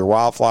birds or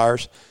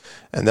wildflowers,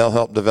 and they'll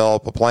help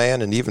develop a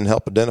plan and even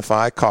help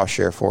identify a cost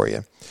share for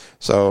you.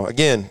 So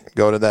again,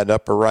 go to that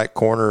upper right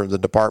corner of the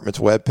department's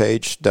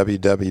webpage,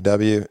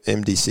 www.mdc.mo.gov,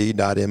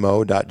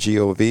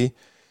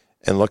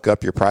 and look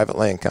up your private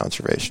land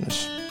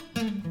conservationist.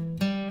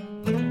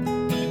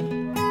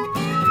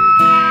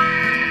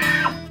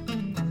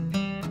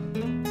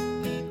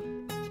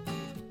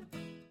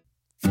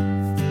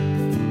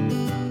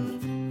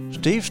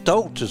 Steve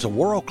Stoltz is a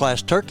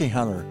world-class turkey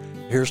hunter.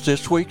 Here's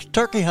this week's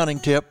turkey hunting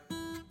tip.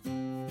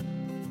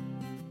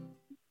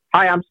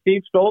 Hi, I'm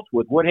Steve Stoltz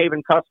with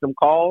Woodhaven Custom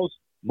Calls,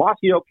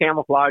 Mossy Oak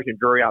Camouflage, and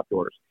Drury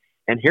Outdoors.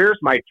 And here's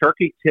my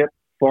turkey tip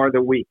for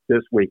the week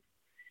this week.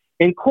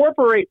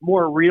 Incorporate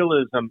more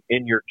realism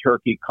in your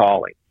turkey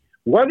calling.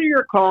 Whether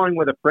you're calling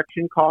with a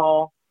friction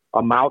call,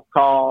 a mouth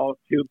call,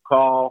 tube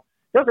call,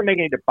 doesn't make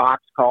any difference,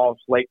 box call,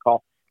 slate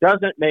call,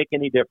 doesn't make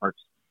any difference.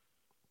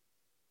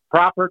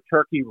 Proper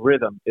turkey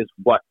rhythm is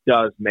what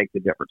does make the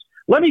difference.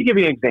 Let me give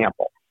you an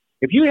example.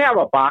 If you have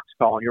a box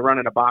call and you're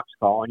running a box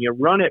call and you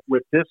run it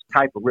with this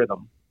type of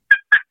rhythm,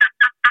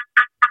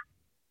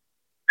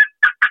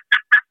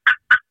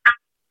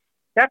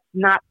 that's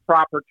not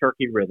proper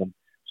turkey rhythm.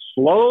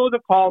 Slow the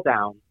call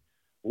down.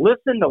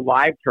 Listen to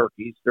live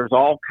turkeys. There's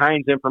all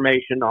kinds of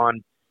information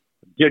on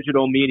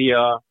digital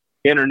media,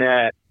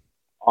 internet,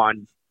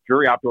 on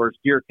Drury Outdoors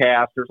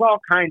Deercast. There's all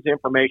kinds of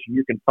information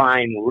you can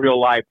find real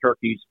live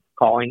turkeys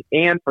calling,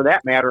 and for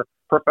that matter,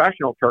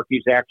 professional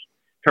turkey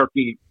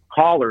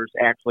callers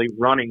actually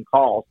running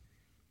calls.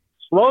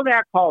 Slow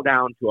that call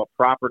down to a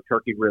proper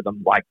turkey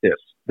rhythm like this.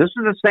 This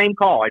is the same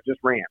call I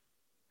just ran.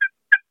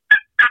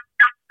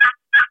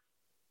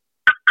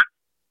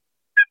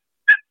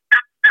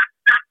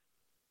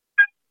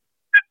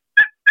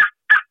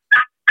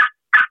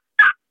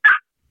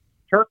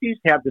 Turkeys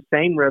have the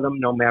same rhythm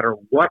no matter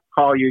what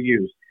call you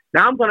use.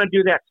 Now I'm going to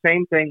do that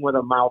same thing with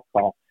a mouth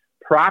call.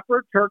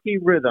 Proper turkey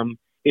rhythm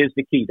is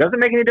the key. Doesn't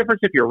make any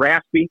difference if you're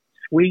raspy,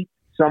 sweet,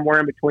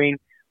 somewhere in between.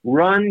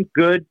 Run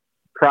good,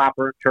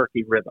 proper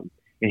turkey rhythm.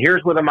 And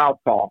here's with a mouth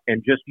call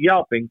and just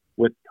yelping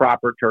with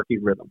proper turkey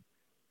rhythm.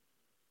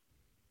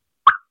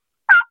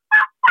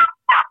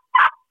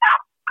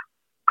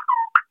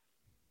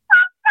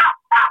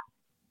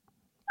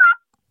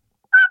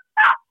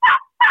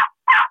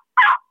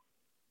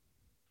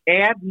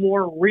 Add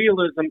more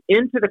realism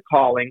into the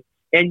calling,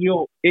 and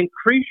you'll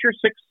increase your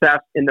success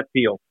in the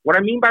field. What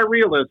I mean by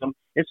realism,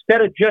 instead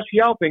of just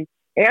yelping,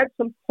 add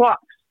some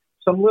clucks,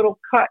 some little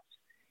cuts,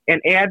 and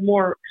add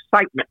more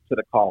excitement to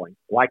the calling,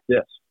 like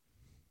this.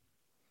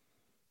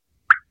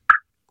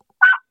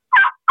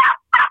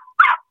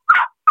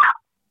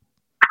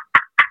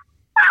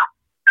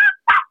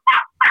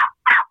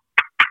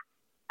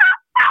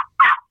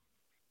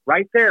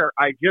 Right there,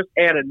 I just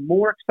added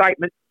more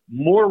excitement,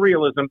 more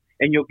realism,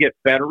 and you'll get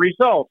better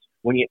results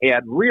when you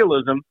add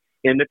realism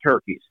in the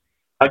turkeys.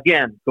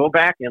 Again, go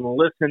back and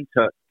listen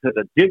to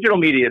the digital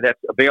media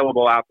that's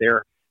available out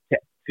there to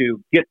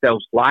to get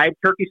those live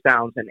turkey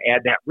sounds and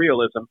add that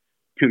realism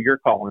to your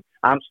calling.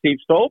 I'm Steve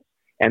Stoltz,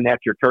 and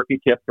that's your turkey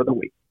tip for the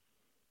week.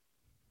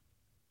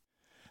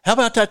 How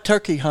about that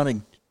turkey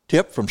hunting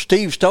tip from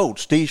Steve Stoltz?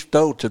 Steve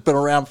Stoltz has been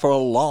around for a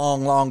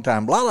long, long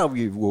time. A lot of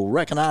you will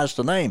recognize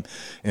the name.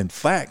 In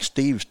fact,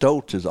 Steve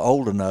Stoltz is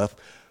old enough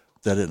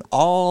that in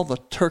all the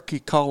turkey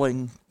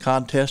calling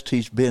contests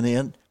he's been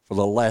in for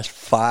the last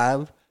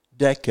 5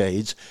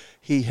 decades,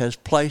 he has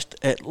placed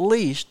at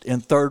least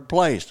in third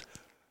place.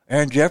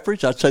 Aaron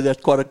Jeffries, I'd say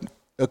that's quite an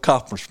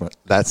accomplishment.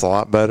 That's a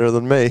lot better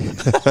than me.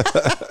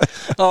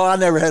 Oh, I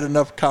never had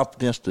enough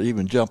confidence to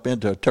even jump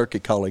into a turkey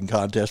calling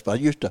contest, but I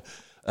used to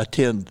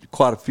attend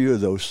quite a few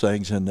of those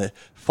things, and it's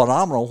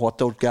phenomenal what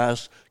those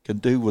guys can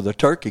do with a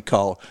turkey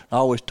call. I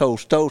always told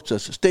Stoltz, I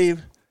said,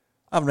 Steve,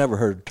 I've never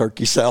heard a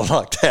turkey sound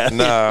like that.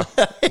 No,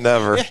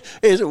 never.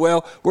 He said,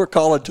 well, we're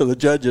calling to the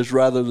judges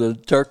rather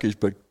than turkeys,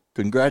 but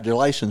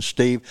congratulations,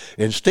 Steve.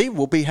 And Steve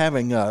will be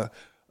having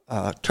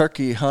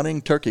turkey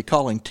hunting, turkey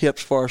calling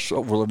tips for us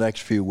over the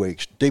next few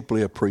weeks.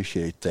 Deeply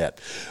appreciate that.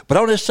 But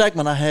on this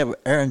segment, I have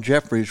Aaron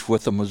Jeffries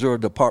with the Missouri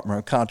Department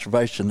of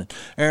Conservation.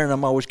 Aaron,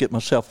 I'm always getting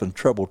myself in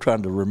trouble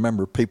trying to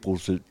remember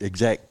people's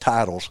exact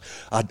titles.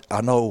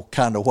 I know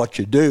kind of what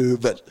you do,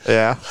 but...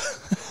 Yeah.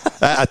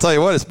 I tell you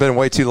what, it's been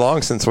way too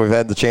long since we've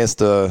had the chance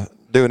to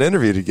do an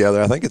interview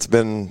together. I think it's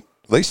been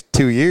at least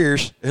 2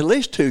 years. At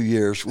least 2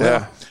 years.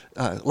 Well,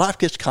 yeah. Life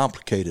gets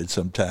complicated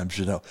sometimes,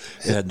 you know.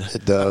 And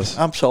it does.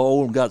 I'm so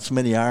old and got so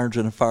many irons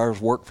in the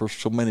fires, work for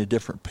so many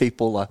different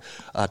people.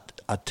 I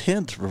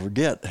tend to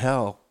forget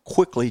how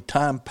quickly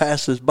time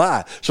passes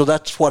by. So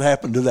that's what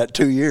happened to that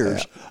 2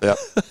 years. Yeah.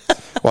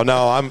 Well,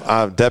 no,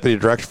 I'm deputy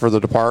director for the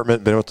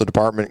department. Been with the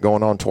department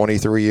going on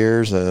 23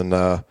 years, and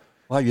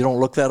wow, you don't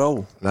look that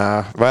old.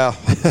 Nah, well,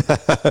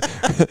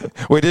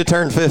 we did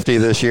turn 50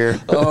 this year.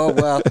 Oh,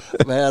 well,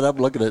 man, I'm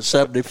looking at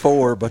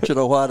 74, but you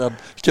know what? I'm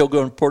still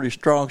going pretty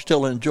strong,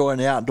 still enjoying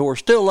the outdoors,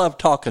 still love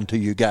talking to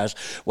you guys.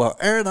 Well,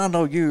 Aaron, I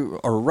know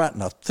you are right in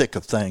the thick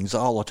of things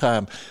all the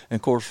time. And,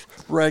 of course,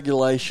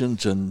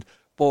 regulations and,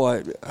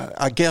 boy,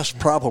 I guess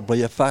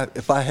probably if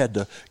I had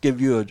to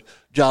give you a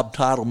job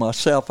title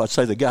myself, I'd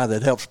say the guy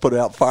that helps put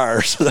out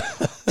fires.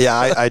 Yeah,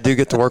 I do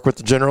get to work with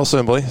the General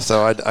Assembly,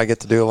 so I get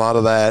to do a lot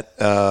of that.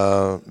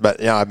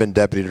 But, yeah, I've been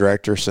deputy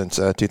director since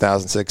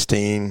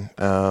 2016,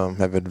 have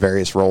had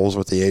various roles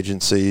with the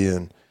agency.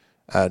 And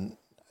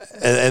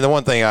the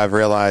one thing I've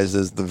realized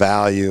is the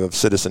value of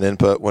citizen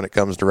input when it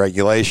comes to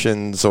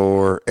regulations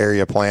or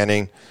area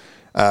planning.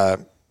 I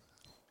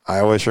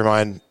always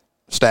remind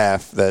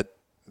staff that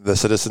the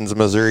citizens of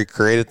Missouri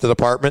created the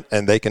department,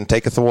 and they can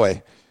take it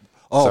away.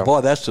 Oh, so,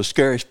 boy, that's the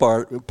scariest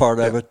part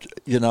of it,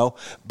 you know.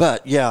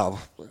 But, yeah,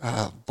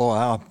 boy,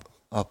 I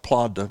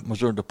applaud the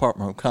Missouri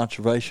Department of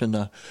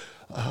Conservation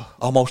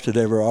almost at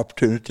every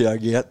opportunity I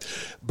get.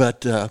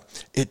 But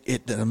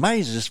it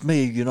amazes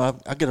me, you know,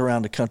 I get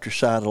around the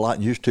countryside a lot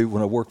and used to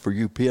when I worked for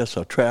UPS.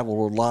 I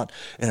traveled a lot,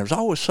 and it was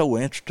always so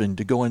interesting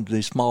to go into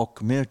these small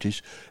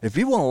communities. If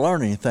you want to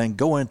learn anything,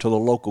 go into the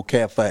local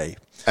cafe.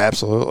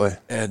 Absolutely.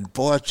 And,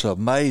 boy, it's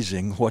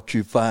amazing what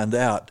you find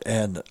out.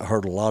 And I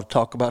heard a lot of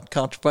talk about the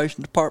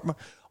Conservation Department,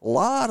 a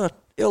lot of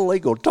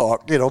illegal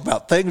talk, you know,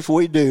 about things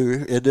we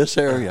do in this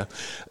area.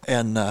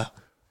 And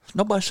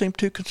nobody seemed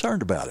too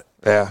concerned about it.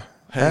 Yeah.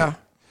 Hey. Yeah.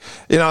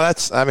 You know,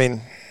 that's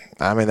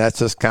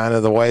just kind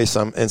of the way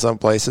in some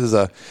places.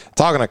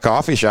 Talking to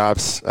coffee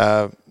shops,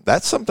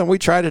 that's something we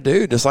try to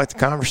do, just like the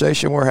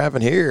conversation we're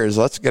having here, is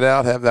let's get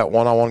out, have that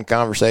one-on-one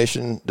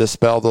conversation,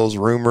 dispel those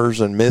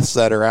rumors and myths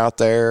that are out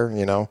there,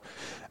 you know.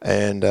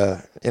 And,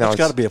 you know, it's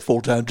got to be a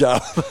full-time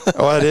job.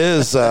 Well, it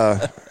is.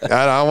 I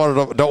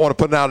don't want to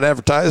put out an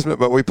advertisement,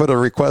 but we put a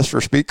request for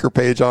speaker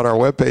page on our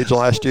webpage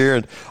last year,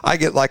 and I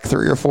get like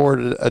 3 or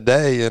 4 a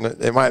day, and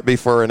it might be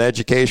for an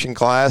education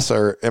class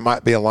or it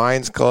might be a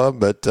Lions Club,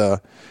 but,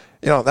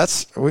 you know,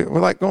 we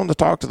like going to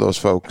talk to those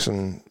folks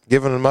and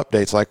giving them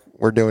updates like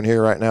we're doing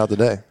here right now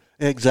today.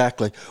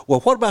 Exactly. Well,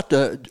 what about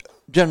the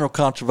general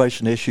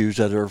conservation issues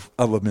that are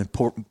of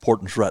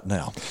importance right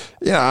now?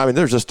 Yeah, I mean,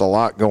 there's just a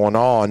lot going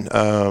on.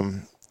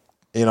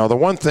 You know, the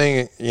one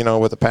thing, you know,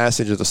 with the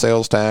passage of the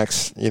sales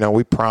tax, you know,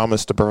 we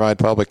promised to provide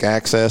public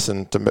access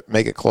and to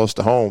make it close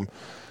to home,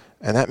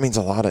 and that means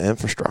a lot of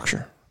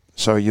infrastructure.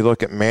 So you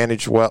look at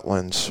managed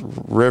wetlands,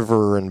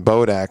 river and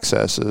boat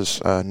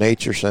accesses,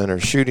 nature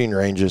centers, shooting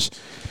ranges.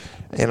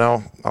 You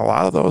know, a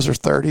lot of those are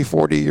 30,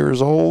 40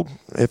 years old.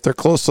 If they're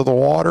close to the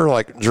water,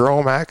 like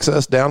Jerome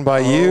Access down by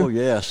you. Oh,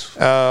 yes.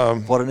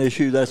 What an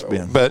issue that's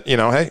been. But, you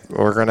know, hey,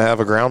 we're going to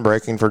have a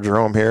groundbreaking for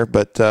Jerome here.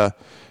 But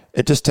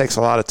it just takes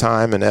a lot of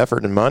time and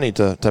effort and money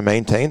to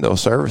maintain those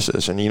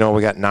services. And, you know,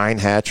 we got 9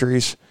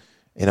 hatcheries.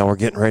 You know, we're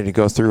getting ready to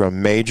go through a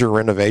major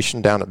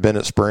renovation down at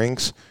Bennett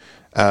Springs.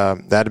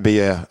 That'd be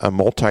a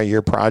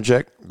multi-year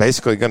project,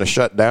 basically going to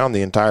shut down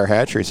the entire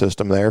hatchery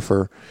system there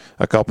for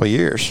a couple of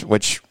years,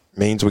 which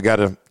means we got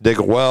to dig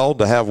a well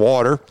to have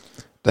water,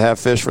 to have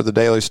fish for the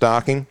daily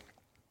stocking.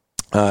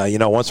 You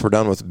know, once we're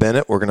done with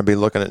Bennett, we're going to be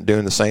looking at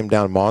doing the same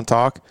down in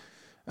Montauk.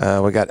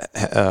 We got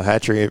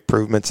hatchery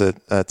improvements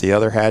at the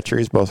other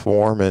hatcheries, both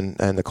warm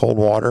and the cold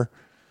water.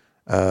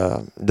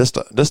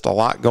 Just a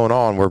lot going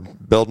on. We're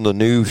building a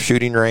new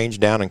shooting range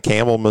down in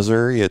Campbell,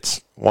 Missouri.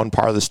 It's one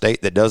part of the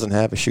state that doesn't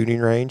have a shooting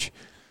range.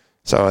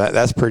 So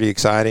that's pretty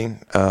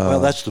exciting. Well,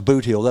 that's the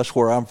Boot Hill. That's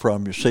where I'm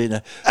from, you see.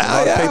 Now,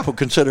 a lot of people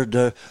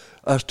considered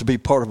us to be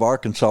part of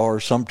Arkansas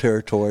or some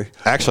territory.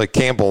 Actually,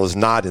 Campbell is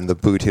not in the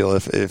Boot Hill,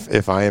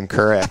 if I am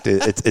correct.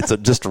 It's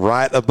just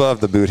right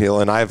above the Boot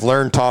Hill. And I've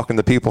learned talking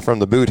to people from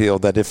the Boot Hill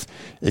that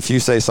if you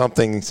say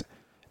something's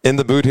in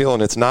the Boot Hill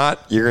and it's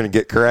not, you're going to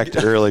get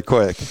corrected really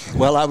quick.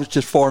 Well, I was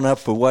just far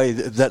enough away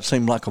that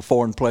seemed like a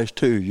foreign place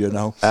too, you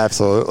know.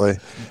 Absolutely.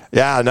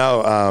 Yeah, I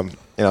know.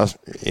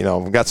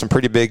 We've got some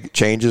pretty big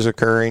changes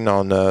occurring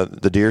on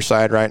the deer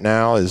side right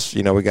now.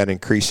 We got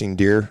increasing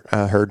deer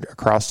herd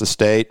across the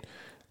state,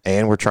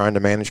 and we're trying to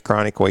manage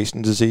chronic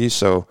wasting disease.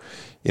 So,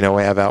 we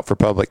have out for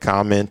public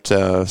comment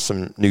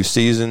some new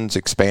seasons,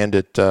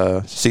 expanded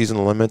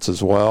season limits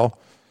as well.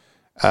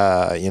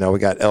 We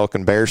got elk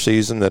and bear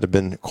season that have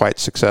been quite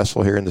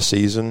successful here in the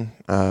season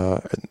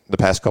the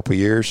past couple of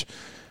years.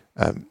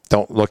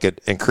 Don't look at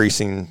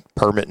increasing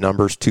permit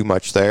numbers too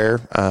much there,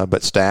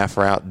 but staff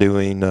are out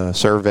doing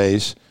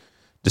surveys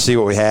to see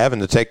what we have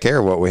and to take care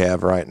of what we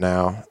have right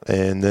now.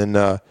 And then,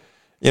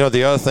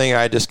 the other thing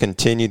I just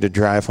continue to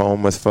drive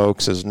home with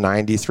folks is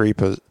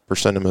 93%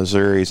 of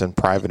Missouri is in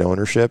private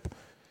ownership,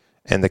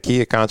 and the key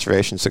to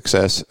conservation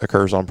success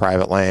occurs on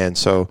private land.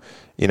 So,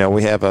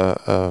 we have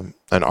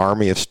an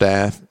army of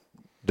staff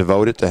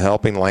devoted to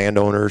helping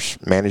landowners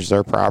manage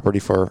their property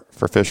for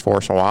fish,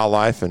 forest, and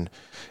wildlife, and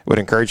would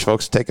encourage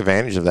folks to take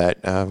advantage of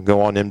that.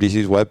 Go on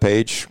MDC's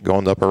webpage, go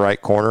in the upper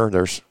right corner,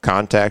 there's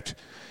contact,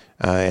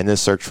 and then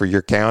search for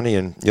your county,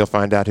 and you'll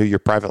find out who your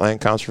private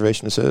land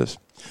conservationist is.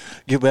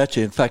 You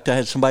betcha. In fact, I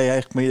had somebody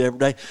ask me the other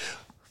day,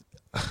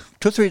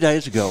 2 or 3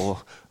 days ago,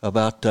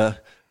 about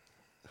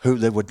who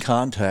they would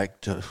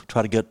contact to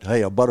try to get,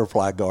 a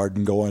butterfly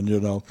garden going,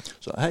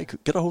 So, hey,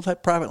 get a hold of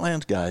that private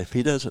lands guy. If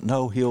he doesn't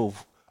know, he'll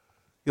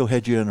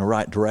head you in the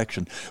right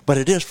direction. But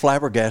it is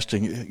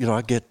flabbergasting.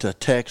 I get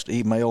text,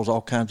 emails,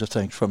 all kinds of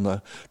things from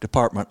the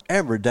department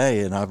every day,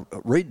 and I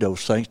read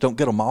those things. Don't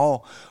get them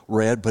all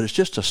read, but it's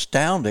just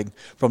astounding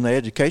from the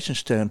education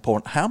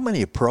standpoint how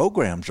many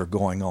programs are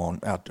going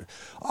on out there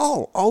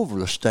all over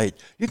the state.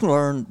 You can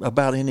learn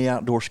about any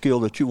outdoor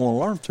skill that you want to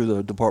learn through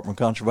the Department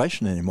of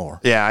Conservation anymore.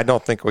 Yeah, I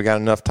don't think we got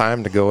enough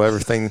time to go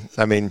everything.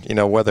 I mean,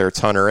 whether it's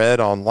Hunter Ed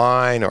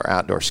online or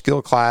outdoor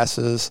skill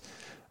classes,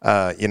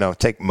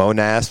 take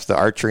MONASP, the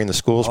Archery in the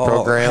Schools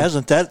program.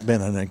 Hasn't that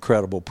been an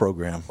incredible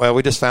program? Well,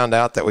 we just found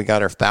out that we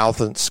got our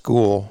 1,000th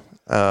school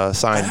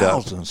signed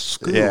up. 1,000th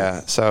school? Yeah.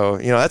 So,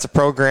 that's a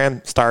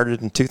program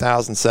started in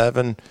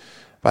 2007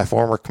 by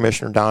former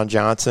Commissioner Don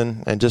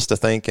Johnson. And just to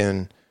think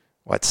in,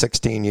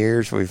 16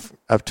 years, we've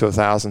up to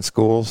 1,000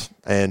 schools.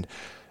 And,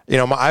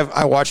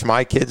 I watched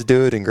my kids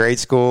do it in grade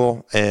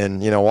school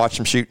and, watch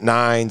them shoot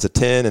 9s, a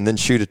 10, and then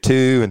shoot a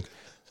 2. And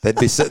they'd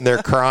be sitting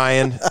there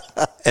crying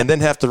and then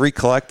have to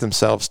recollect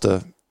themselves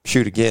to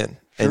shoot again.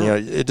 Sure.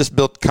 And, it just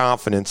built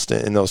confidence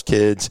in those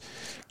kids.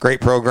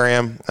 Great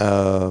program.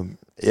 Tell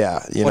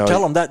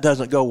them that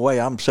doesn't go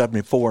away. I'm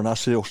 74 and I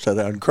still sit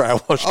there and cry.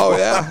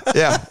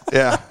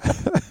 Yeah.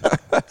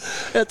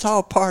 It's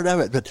all part of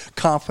it. But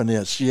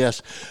confidence,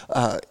 yes.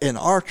 In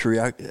archery,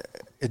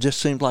 it just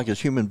seems like as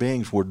human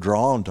beings we're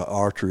drawn to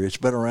archery. It's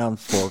been around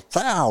for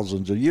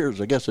thousands of years.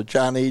 I guess the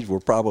Chinese were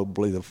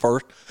probably the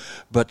first.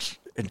 But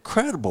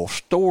incredible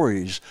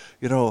stories,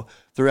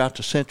 throughout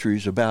the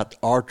centuries about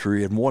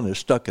archery, and one is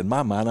stuck in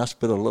my mind. I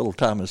spent a little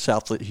time in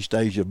Southeast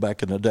Asia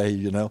back in the day,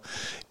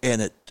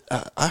 and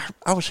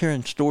I was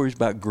hearing stories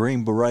about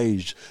Green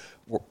Berets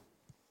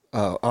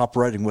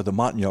operating with the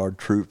Montagnard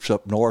troops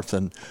up north,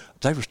 and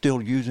they were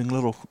still using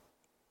little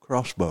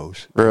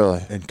crossbows.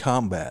 Really? In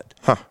combat.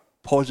 Huh.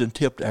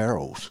 Poison-tipped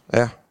arrows.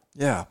 Yeah.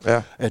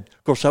 And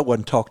of course that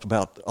wasn't talked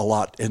about a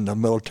lot in the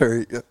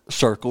military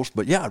circles,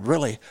 but yeah, it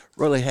really,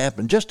 really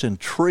happened. Just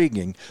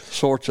intriguing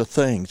sorts of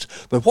things.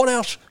 But what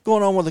else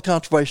going on with the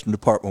Conservation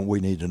Department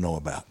we need to know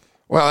about?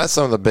 Well, that's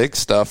some of the big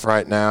stuff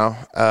right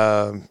now.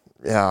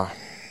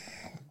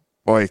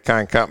 Boy, you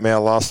kind of caught me. I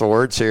lost the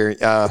words here.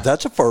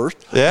 That's a first.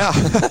 Yeah.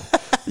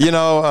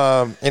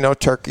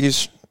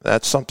 Turkeys,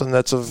 that's something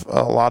that's of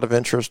a lot of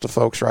interest to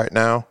folks right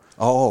now.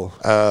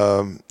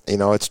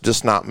 It's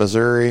just not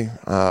Missouri.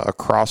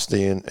 Across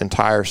the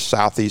entire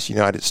southeast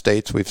United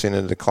States, we've seen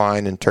a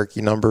decline in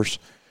turkey numbers.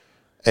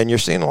 And you're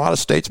seeing a lot of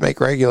states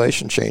make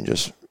regulation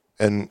changes.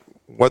 And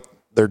what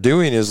they're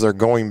doing is they're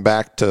going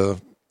back to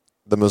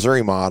the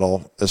Missouri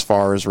model as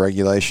far as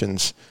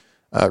regulations,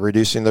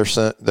 reducing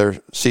their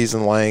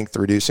season length,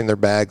 reducing their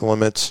bag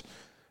limits.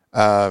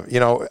 Our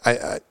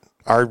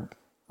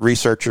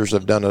researchers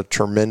have done a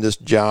tremendous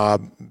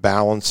job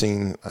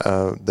balancing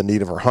the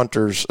need of our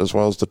hunters as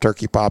well as the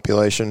turkey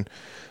population.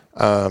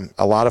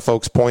 A lot of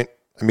folks point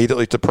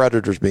immediately to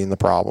predators being the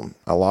problem.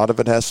 A lot of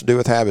it has to do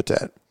with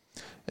habitat.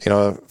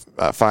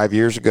 5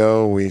 years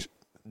ago, we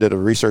did a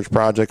research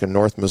project in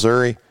North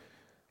Missouri.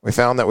 We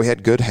found that we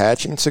had good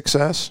hatching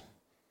success,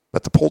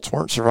 but the poults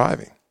weren't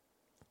surviving.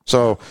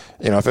 So,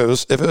 if it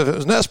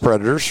was nest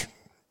predators,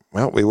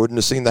 well, we wouldn't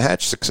have seen the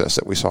hatch success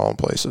that we saw in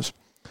places.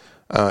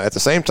 At the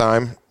same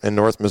time, in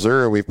North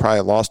Missouri, we've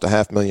probably lost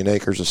 500,000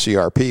 acres of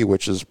CRP,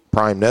 which is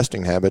prime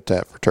nesting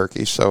habitat for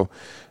turkeys. So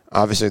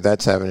obviously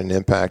that's having an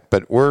impact.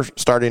 But we're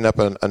starting up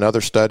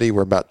another study.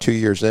 We're about 2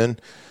 years in,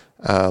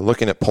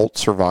 looking at poult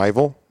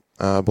survival.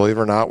 Believe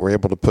it or not, we're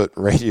able to put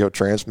radio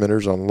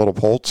transmitters on little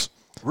poults.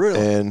 Really?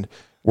 And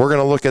we're going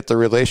to look at the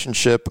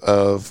relationship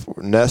of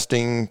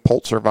nesting,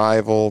 poult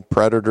survival,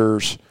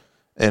 predators,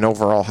 and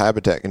overall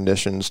habitat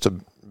conditions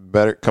to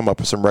better come up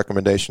with some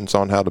recommendations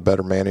on how to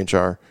better manage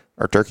our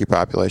turkey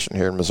population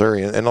here in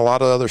Missouri. And a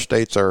lot of other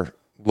states are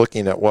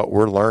looking at what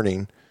we're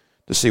learning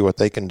to see what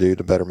they can do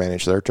to better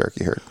manage their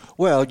turkey herd.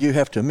 Well, you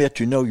have to admit,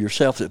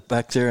 yourself, that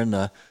back there in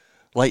the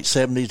late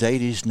 70s,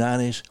 80s,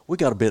 90s, we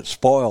got a bit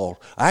spoiled.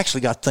 I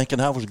actually got thinking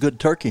I was a good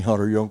turkey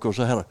hunter, because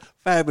I had a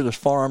fabulous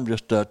farm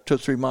just 2 or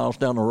 3 miles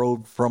down the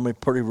road from me,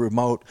 pretty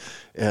remote,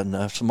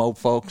 and some old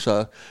folks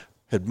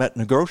had met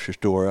in a grocery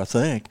store, I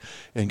think,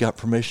 and got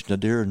permission to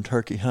deer and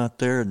turkey hunt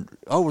there. And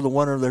over the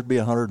winter, there'd be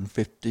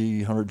 150,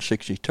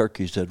 160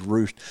 turkeys that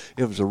roost.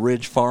 It was a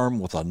ridge farm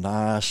with a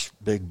nice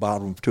big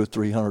bottom of 200 or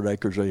 300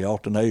 acres of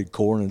alternated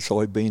corn and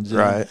soybeans in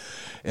it.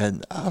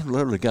 And I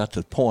literally got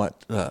to the point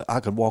I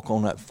could walk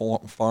on that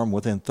farm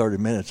within 30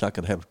 minutes. I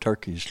could have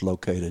turkeys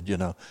located,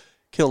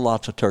 kill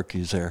lots of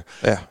turkeys there.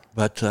 Yeah.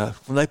 But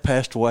when they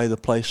passed away, the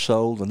place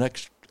sold. The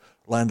next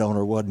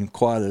landowner wasn't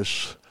quite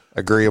as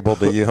agreeable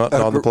to you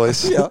hunting on the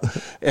place. Yeah,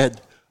 and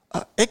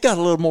it got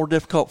a little more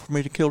difficult for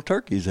me to kill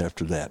turkeys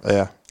after that.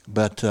 Yeah.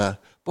 But,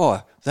 boy,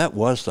 that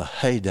was the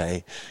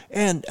heyday.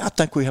 And I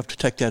think we have to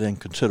take that in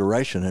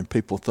consideration. And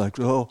people think,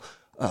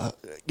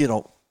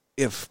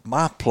 if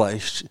my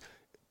place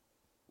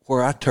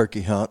where I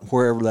turkey hunt,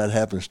 wherever that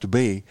happens to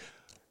be,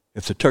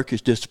 if the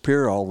turkeys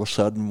disappear all of a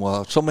sudden,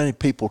 well, so many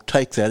people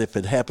take that if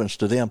it happens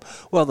to them,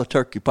 well, the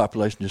turkey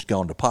population just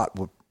gone to pot.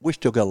 We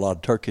still got a lot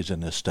of turkeys in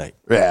this state.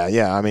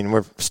 Yeah. I mean,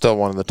 we're still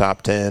one of the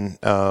top 10.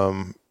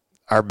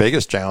 Our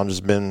biggest challenge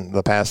has been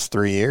the past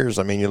 3 years.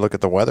 I mean, you look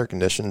at the weather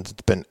conditions,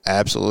 it's been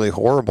absolutely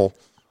horrible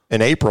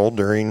in April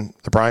during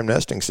the prime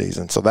nesting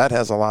season. So that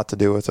has a lot to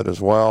do with it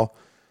as well.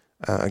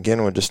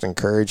 Again, we just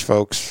encourage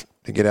folks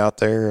to get out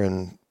there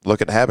and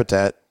look at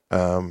habitat.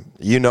 I'm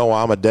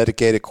a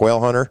dedicated quail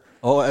hunter.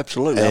 Oh,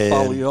 absolutely. I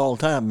follow you all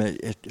the time.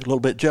 It's a little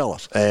bit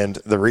jealous. And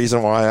the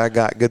reason why I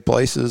got good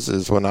places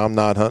is when I'm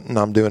not hunting,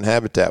 I'm doing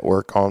habitat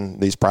work on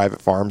these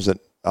private farms that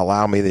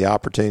allow me the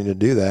opportunity to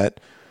do that.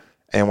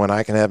 And when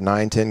I can have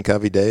 9-10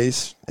 covey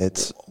days,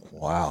 it's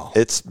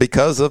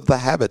because of the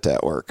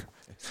habitat work.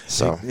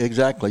 So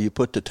exactly, you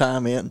put the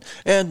time in,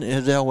 and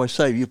as they always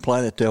say, you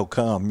plant it, they'll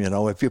come.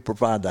 If you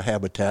provide the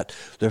habitat,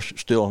 there's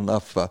still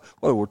enough.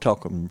 Whether we're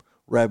talking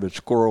rabbits,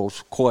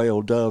 squirrels,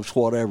 quail, doves,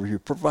 whatever, you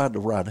provide the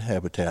right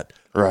habitat.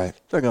 Right,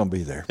 they're going to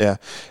be there. Yeah,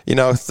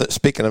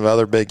 speaking of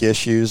other big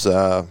issues,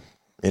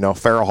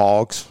 feral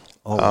hogs.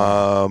 Oh,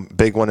 wow.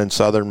 Big one in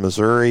southern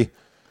Missouri.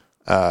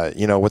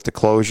 With the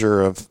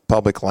closure of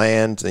public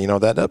land,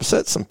 that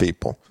upset some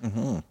people.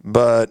 Mm-hmm.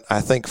 But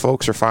I think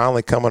folks are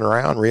finally coming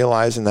around,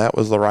 realizing that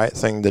was the right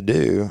thing to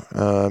do.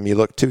 You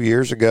look 2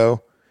 years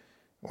ago,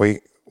 we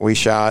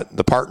shot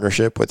the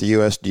partnership with the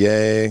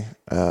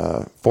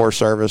USDA, Forest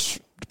Service,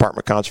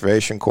 Department of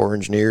Conservation, Corps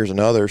Engineers, and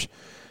others,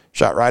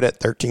 shot right at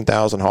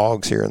 13,000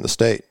 hogs here in the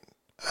state,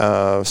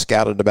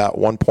 scouted about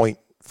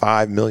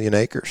 1.5 million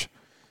acres.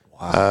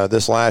 Wow.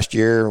 This last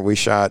year, we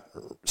shot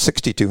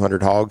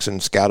 6,200 hogs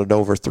and scouted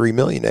over 3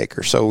 million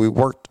acres. So we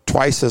worked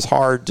twice as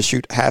hard to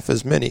shoot half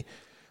as many.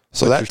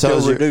 So but that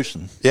tells you,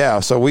 reducing. Yeah.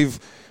 So we've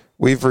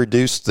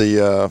reduced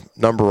the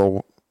number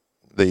of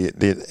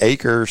the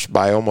acres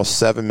by almost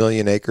 7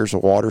 million acres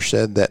of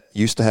watershed that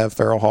used to have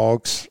feral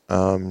hogs.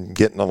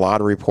 Getting a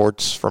lot of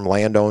reports from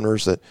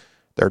landowners that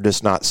they're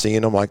just not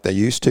seeing them like they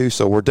used to.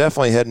 So we're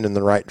definitely heading in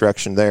the right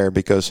direction there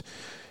because,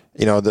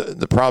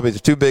 probably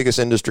the two biggest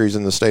industries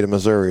in the state of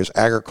Missouri is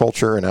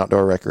agriculture and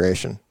outdoor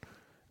recreation.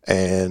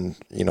 And,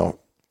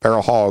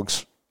 feral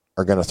hogs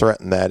are going to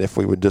threaten that if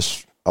we would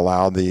just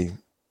allow the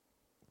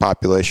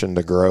population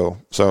to grow.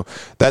 So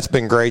that's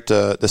been great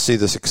to see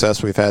the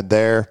success we've had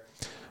there.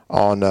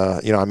 On,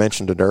 I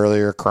mentioned it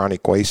earlier,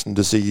 chronic wasting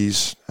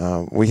disease.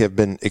 We have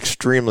been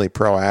extremely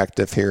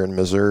proactive here in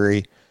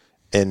Missouri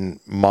in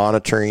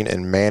monitoring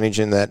and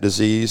managing that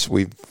disease.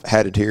 We've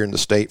had it here in the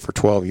state for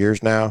 12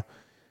 years now.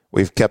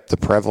 We've kept the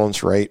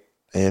prevalence rate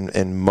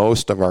in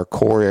most of our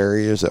core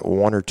areas at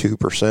 1 or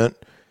 2%.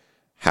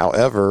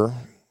 However,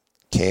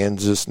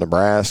 Kansas,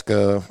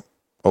 Nebraska,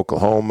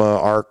 Oklahoma,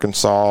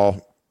 Arkansas,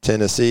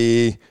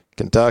 Tennessee,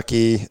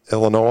 Kentucky,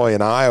 Illinois,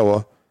 and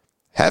Iowa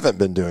haven't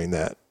been doing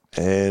that.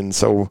 And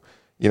so,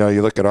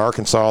 you look at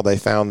Arkansas, they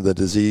found the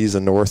disease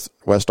in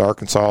northwest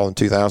Arkansas in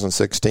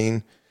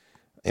 2016.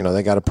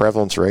 They got a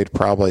prevalence rate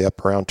probably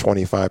up around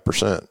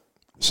 25%.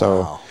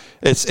 So wow.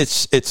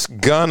 It's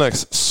gonna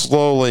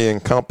slowly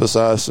encompass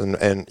us, and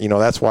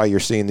that's why you're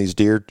seeing these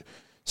deer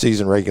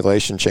season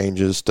regulation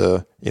changes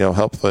to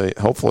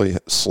hopefully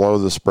slow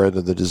the spread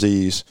of the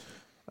disease.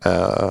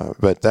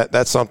 But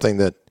that's something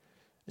that,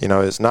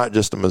 it's not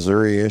just a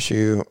Missouri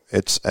issue.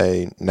 It's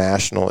a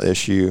national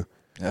issue.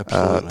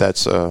 Absolutely.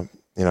 That's,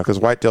 because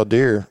whitetail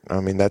deer,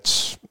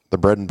 that's the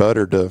bread and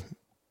butter to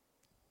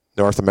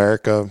North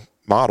America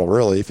model,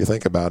 really, if you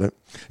think about it.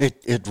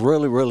 It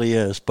really, really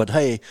is. But,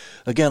 hey,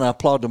 again, I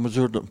applaud the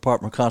Missouri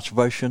Department of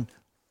Conservation.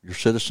 Your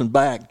citizen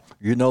back.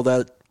 You know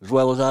that as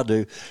well as I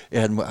do.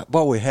 And,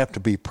 boy, we have to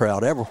be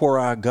proud. Everywhere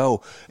I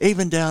go,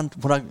 even down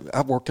when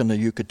I work in the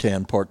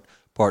Yucatan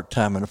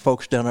part-time, and the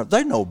folks down there,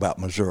 they know about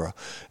Missouri.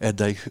 And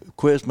they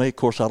quiz me. Of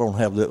course, I don't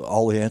have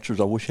all the answers.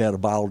 I wish I had a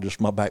biologist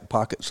in my back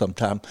pocket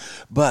sometime.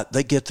 But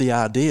they get the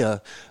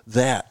idea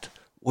that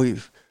we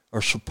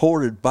are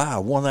supported by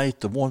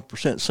 1/8 of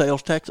 1%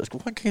 sales tax. I go,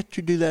 why can't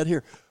you do that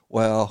here?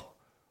 Well,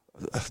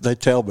 they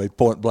tell me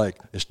point blank,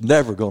 it's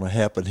never going to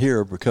happen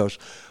here because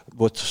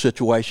with the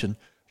situation,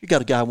 you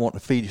got a guy wanting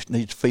to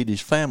needs to feed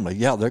his family.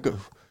 Yeah,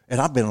 and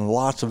I've been in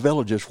lots of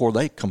villages where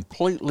they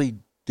completely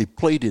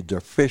depleted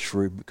their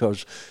fishery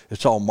because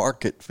it's all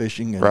market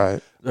fishing and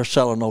right. They're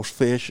selling those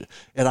fish.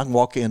 And I can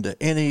walk into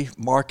any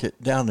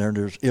market down there and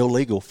there's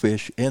illegal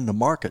fish in the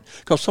market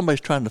because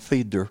somebody's trying to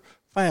feed their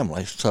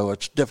family. So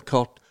it's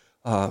difficult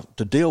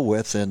to deal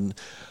with.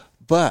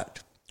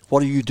 But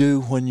what do you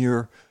do when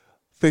your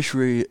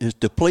fishery is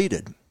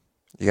depleted?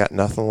 You got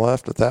nothing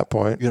left at that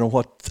point. You know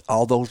what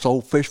all those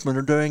old fishermen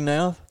are doing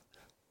now?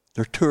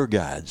 They're tour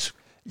guides.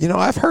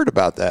 I've heard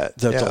about that.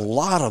 There's a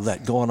lot of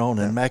that going on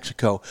in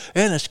Mexico,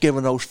 and it's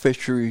giving those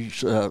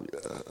fisheries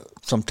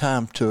some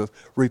time to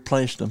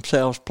replenish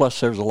themselves. Plus,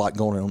 there's a lot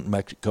going on in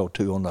Mexico,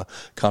 too, on the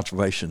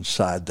conservation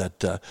side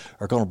that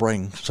are going to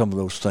bring some of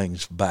those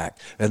things back.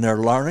 And they're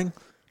learning,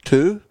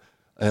 too,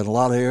 in a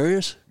lot of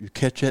areas. You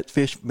catch that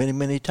fish many,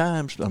 many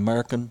times. An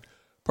American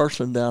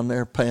person down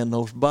there paying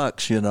those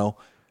bucks,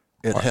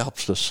 it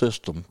helps the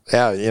system.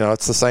 Yeah,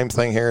 it's the same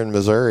thing here in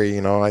Missouri.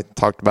 I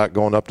talked about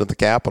going up to the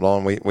Capitol,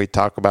 and we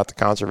talk about the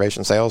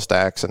conservation sales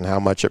tax and how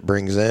much it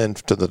brings in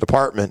to the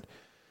department,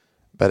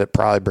 but it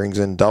probably brings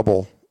in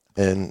double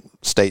in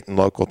state and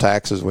local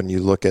taxes when you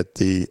look at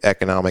the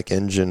economic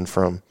engine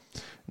from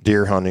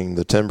deer hunting,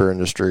 the timber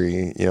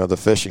industry, the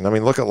fishing.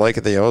 Look at Lake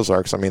of the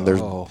Ozarks.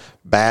 There's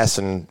bass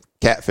and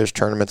catfish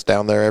tournaments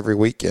down there every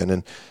weekend,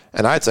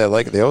 and I'd say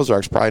Lake of the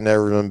Ozarks probably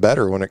never been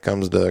better when it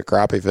comes to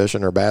crappie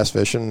fishing or bass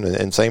fishing,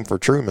 and same for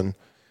Truman.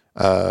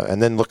 And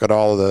then look at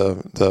all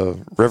of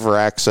the river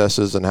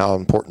accesses and how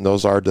important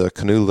those are to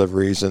canoe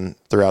liveries and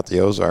throughout the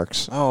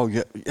Ozarks. Oh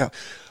yeah.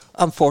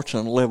 I'm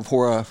fortunate to live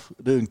where I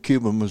do in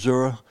Cuba,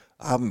 Missouri.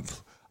 I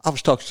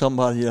was talking to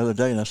somebody the other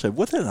day, and I said,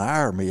 within an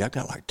hour of me, I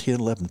got like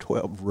 10, 11,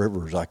 12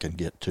 rivers I can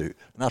get to. And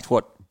that's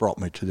what brought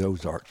me to the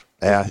Ozarks.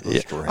 Yeah.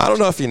 I don't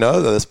know if you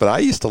know this, but I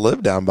used to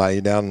live down by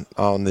you down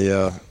on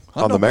the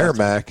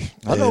Merrimack.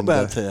 I know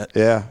about that.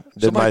 Yeah.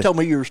 Somebody told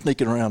me you were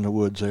sneaking around the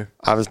woods there.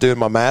 I was doing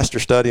my master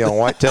study on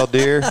whitetail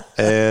deer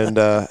and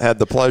had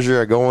the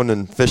pleasure of going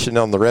and fishing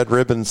on the Red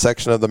Ribbon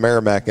section of the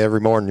Merrimack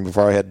every morning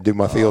before I had to do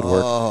my field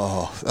work.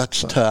 Oh,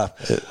 that's tough.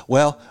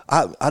 Well,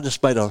 I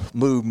just made a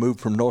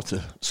moved from north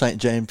to St.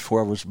 James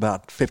where I was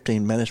about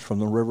 15 minutes from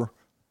the river.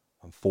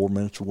 I'm 4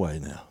 minutes away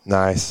now.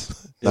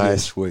 Nice. It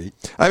is sweet.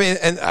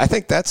 And I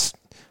think that's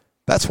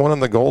one of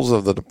the goals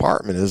of the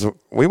department is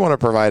we want to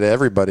provide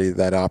everybody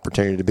that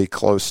opportunity to be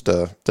close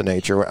to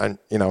nature. And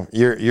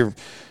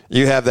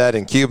you have that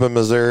in Cuba,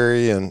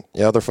 Missouri, and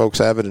other folks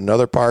have it in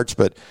other parts.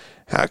 But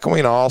how can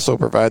we also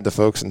provide the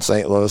folks in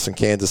St. Louis and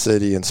Kansas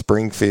City and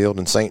Springfield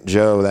and St.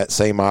 Joe that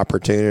same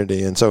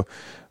opportunity? And so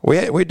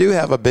we do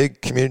have a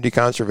big community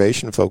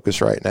conservation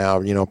focus right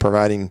now.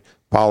 Providing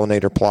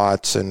pollinator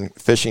plots and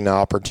fishing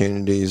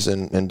opportunities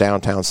in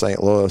downtown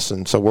St. Louis.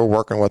 And so we're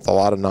working with a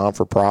lot of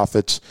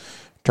non-for-profits,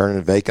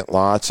 turning vacant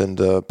lots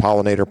into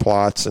pollinator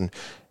plots. And,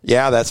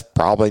 that's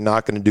probably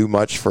not going to do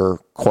much for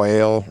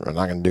quail, or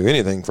not going to do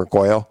anything for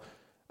quail,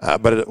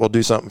 but it will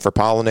do something for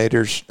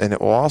pollinators, and it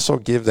will also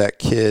give that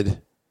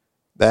kid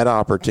that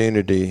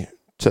opportunity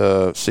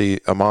to see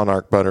a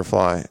monarch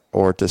butterfly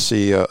or to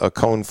see a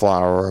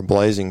coneflower or a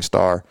blazing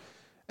star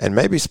and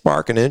maybe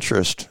spark an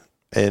interest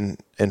in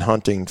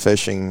hunting,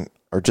 fishing,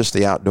 or just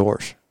the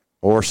outdoors,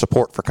 or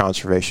support for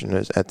conservation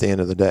at the end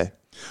of the day.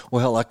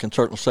 Well, I can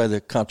certainly say the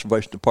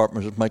Conservation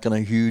Department is making a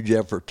huge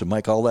effort to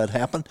make all that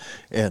happen.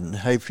 And,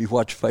 hey, if you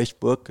watch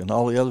Facebook and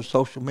all the other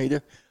social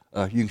media,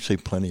 you can see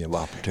plenty of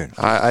opportunities.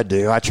 I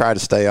do. I try to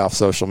stay off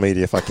social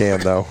media if I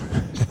can, though.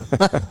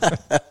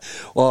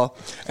 Well,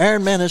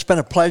 Aaron, man, it's been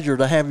a pleasure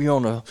to have you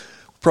on the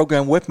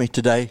program with me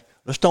today.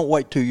 Let's don't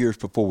wait 2 years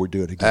before we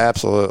do it again.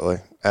 Absolutely.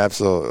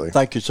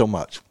 Thank you so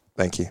much.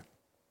 Thank you.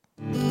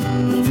 Hey,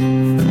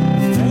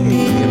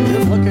 if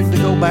you're looking to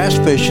go bass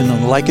fishing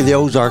on the Lake of the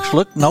Ozarks,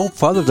 look no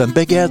further than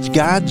Big Ed's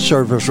Guide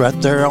Service right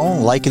there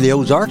on Lake of the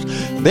Ozarks.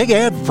 Big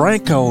Ed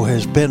Franco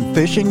has been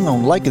fishing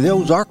on Lake of the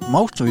Ozarks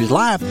most of his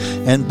life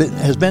and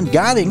has been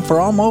guiding for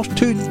almost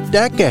 2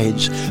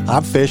 decades.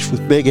 I've fished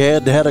with Big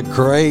Ed, had a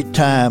great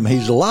time.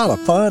 He's a lot of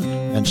fun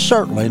and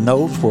certainly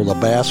knows where the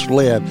bass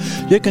live.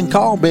 You can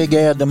call Big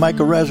Ed to make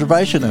a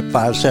reservation at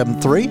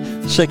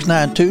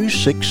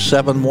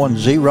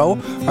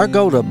 573-692-6710 or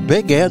go to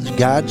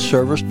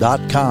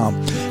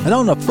bigedsguideservice.com. And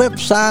on the flip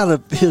side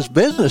of his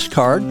business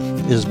card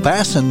is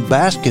Bass and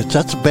Baskets.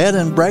 That's a bed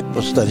and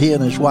breakfast that he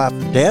and his wife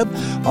Deb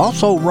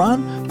also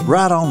run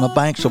right on the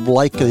banks of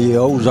Lake of the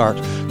Ozarks.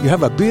 You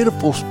have a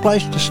beautiful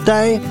place to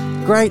stay,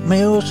 great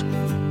meals,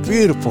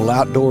 beautiful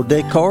outdoor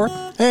decor,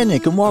 and you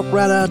can walk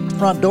right out the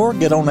front door,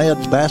 get on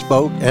Ed's bass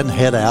boat, and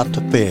head out to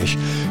fish.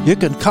 You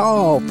can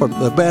call for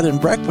the bed and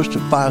breakfast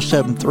at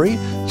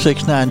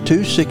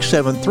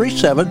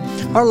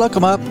 573-692-6737 or look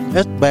them up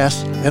at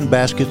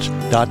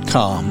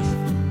bassandbaskets.com.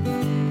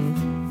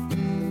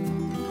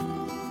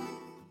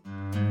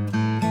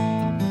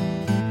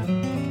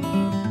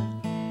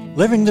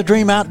 Living the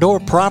Dream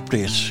Outdoor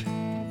Properties,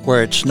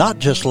 where it's not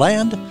just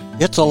land,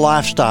 it's a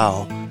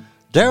lifestyle.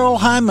 Daryl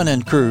Hindman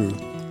and crew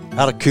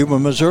out of Cuba,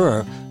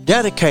 Missouri,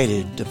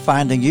 dedicated to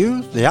finding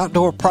you the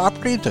outdoor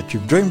property that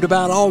you've dreamed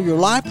about all your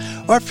life,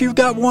 or if you've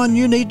got one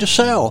you need to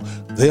sell,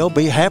 they'll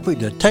be happy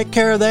to take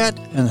care of that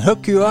and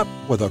hook you up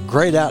with a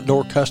great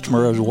outdoor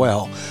customer as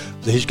well.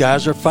 These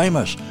guys are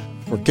famous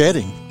for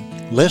getting,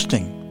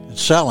 listing, and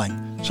selling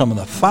some of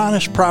the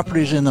finest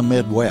properties in the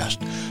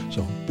Midwest.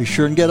 So be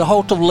sure and get a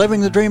hold of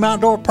Living the Dream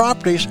Outdoor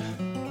Properties,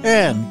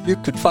 and you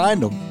could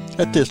find them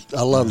at this,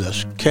 I love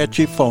this,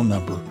 catchy phone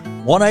number,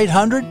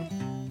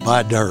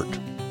 1-800-BUY-DIRT.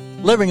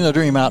 Living the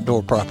Dream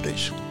Outdoor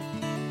Properties.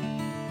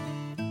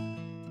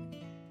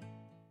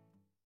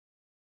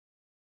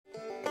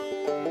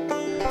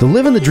 The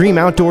Living the Dream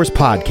Outdoors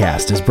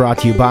podcast is brought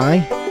to you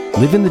by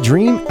Living the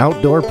Dream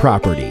Outdoor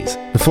Properties,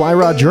 the Fly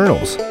Rod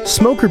Journals,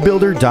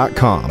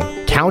 SmokerBuilder.com,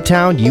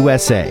 Cowtown,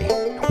 USA,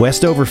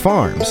 Westover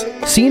Farms,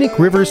 Scenic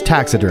Rivers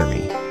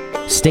Taxidermy,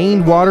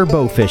 Stained Water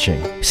Bow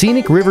Fishing,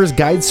 Scenic Rivers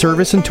Guide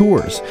Service and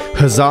Tours,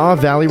 Huzzah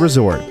Valley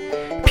Resort,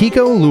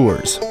 Pico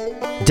Lures,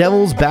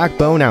 Devil's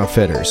Backbone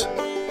Outfitters,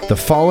 The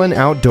Fallen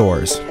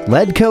Outdoors,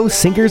 Ledco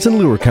Sinkers and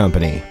Lure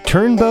Company,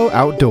 Turnbow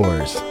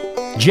Outdoors,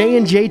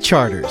 J&J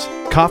Charters,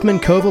 Kaufman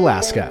Cove,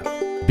 Alaska,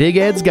 Big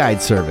Ed's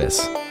Guide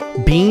Service,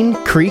 Bean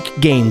Creek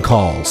Game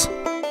Calls,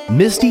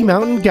 Misty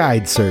Mountain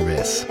Guide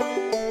Service,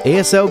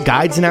 ASO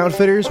Guides and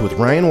Outfitters with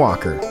Ryan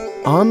Walker,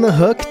 On the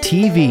Hook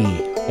TV,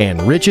 and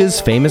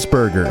Rich's Famous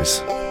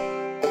Burgers.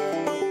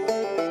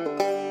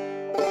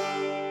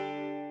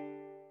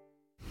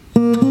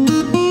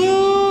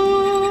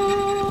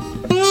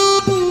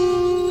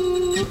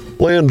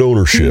 Land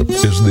ownership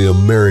is the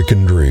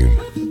American dream.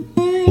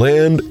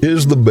 Land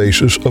is the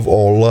basis of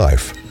all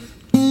life.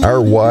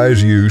 Our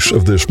wise use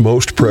of this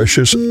most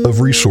precious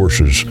of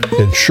resources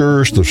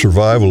ensures the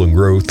survival and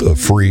growth of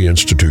free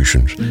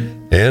institutions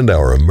and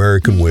our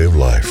American way of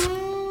life.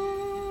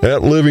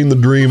 At Living the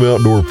Dream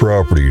Outdoor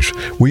Properties,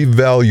 we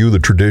value the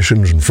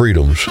traditions and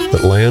freedoms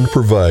that land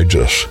provides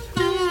us.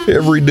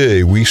 Every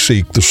day we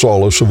seek the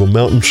solace of a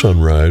mountain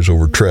sunrise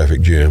over traffic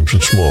jams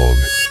and smog,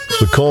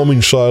 the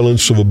calming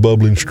silence of a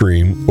bubbling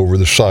stream over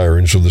the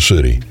sirens of the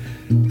city,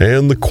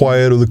 and the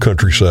quiet of the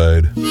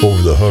countryside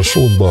over the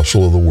hustle and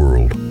bustle of the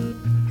world.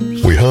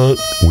 We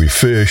hunt, we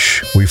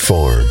fish, we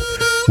farm,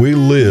 we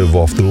live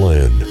off the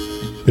land.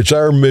 It's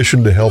our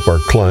mission to help our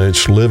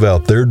clients live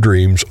out their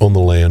dreams on the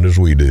land as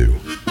we do.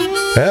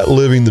 At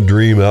Living the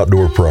Dream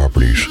Outdoor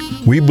Properties,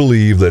 we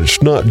believe that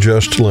it's not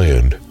just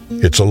land,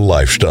 it's a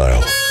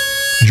lifestyle.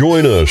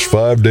 Join us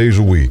 5 days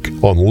a week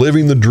on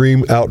Living the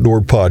Dream Outdoor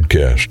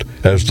Podcast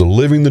as the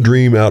Living the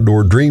Dream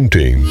Outdoor Dream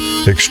Team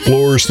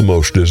explores the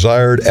most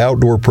desired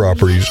outdoor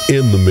properties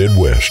in the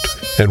Midwest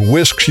and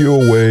whisks you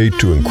away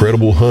to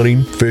incredible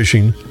hunting,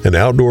 fishing, and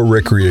outdoor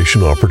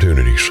recreation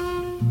opportunities.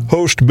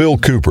 Host Bill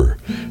Cooper,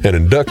 an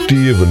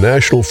inductee of the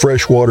National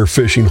Freshwater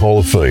Fishing Hall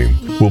of Fame,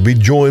 will be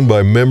joined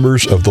by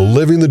members of the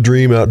Living the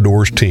Dream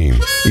Outdoors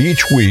team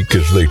each week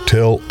as they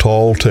tell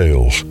tall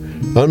tales,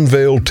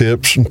 unveil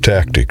tips and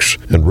tactics,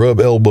 and rub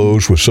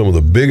elbows with some of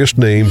the biggest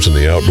names in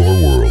the outdoor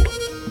world.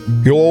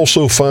 You'll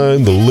also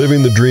find the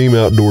Living the Dream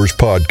Outdoors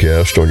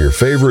podcast on your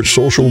favorite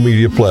social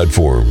media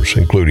platforms,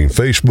 including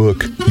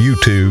Facebook,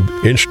 YouTube,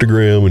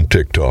 Instagram, and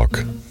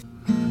TikTok.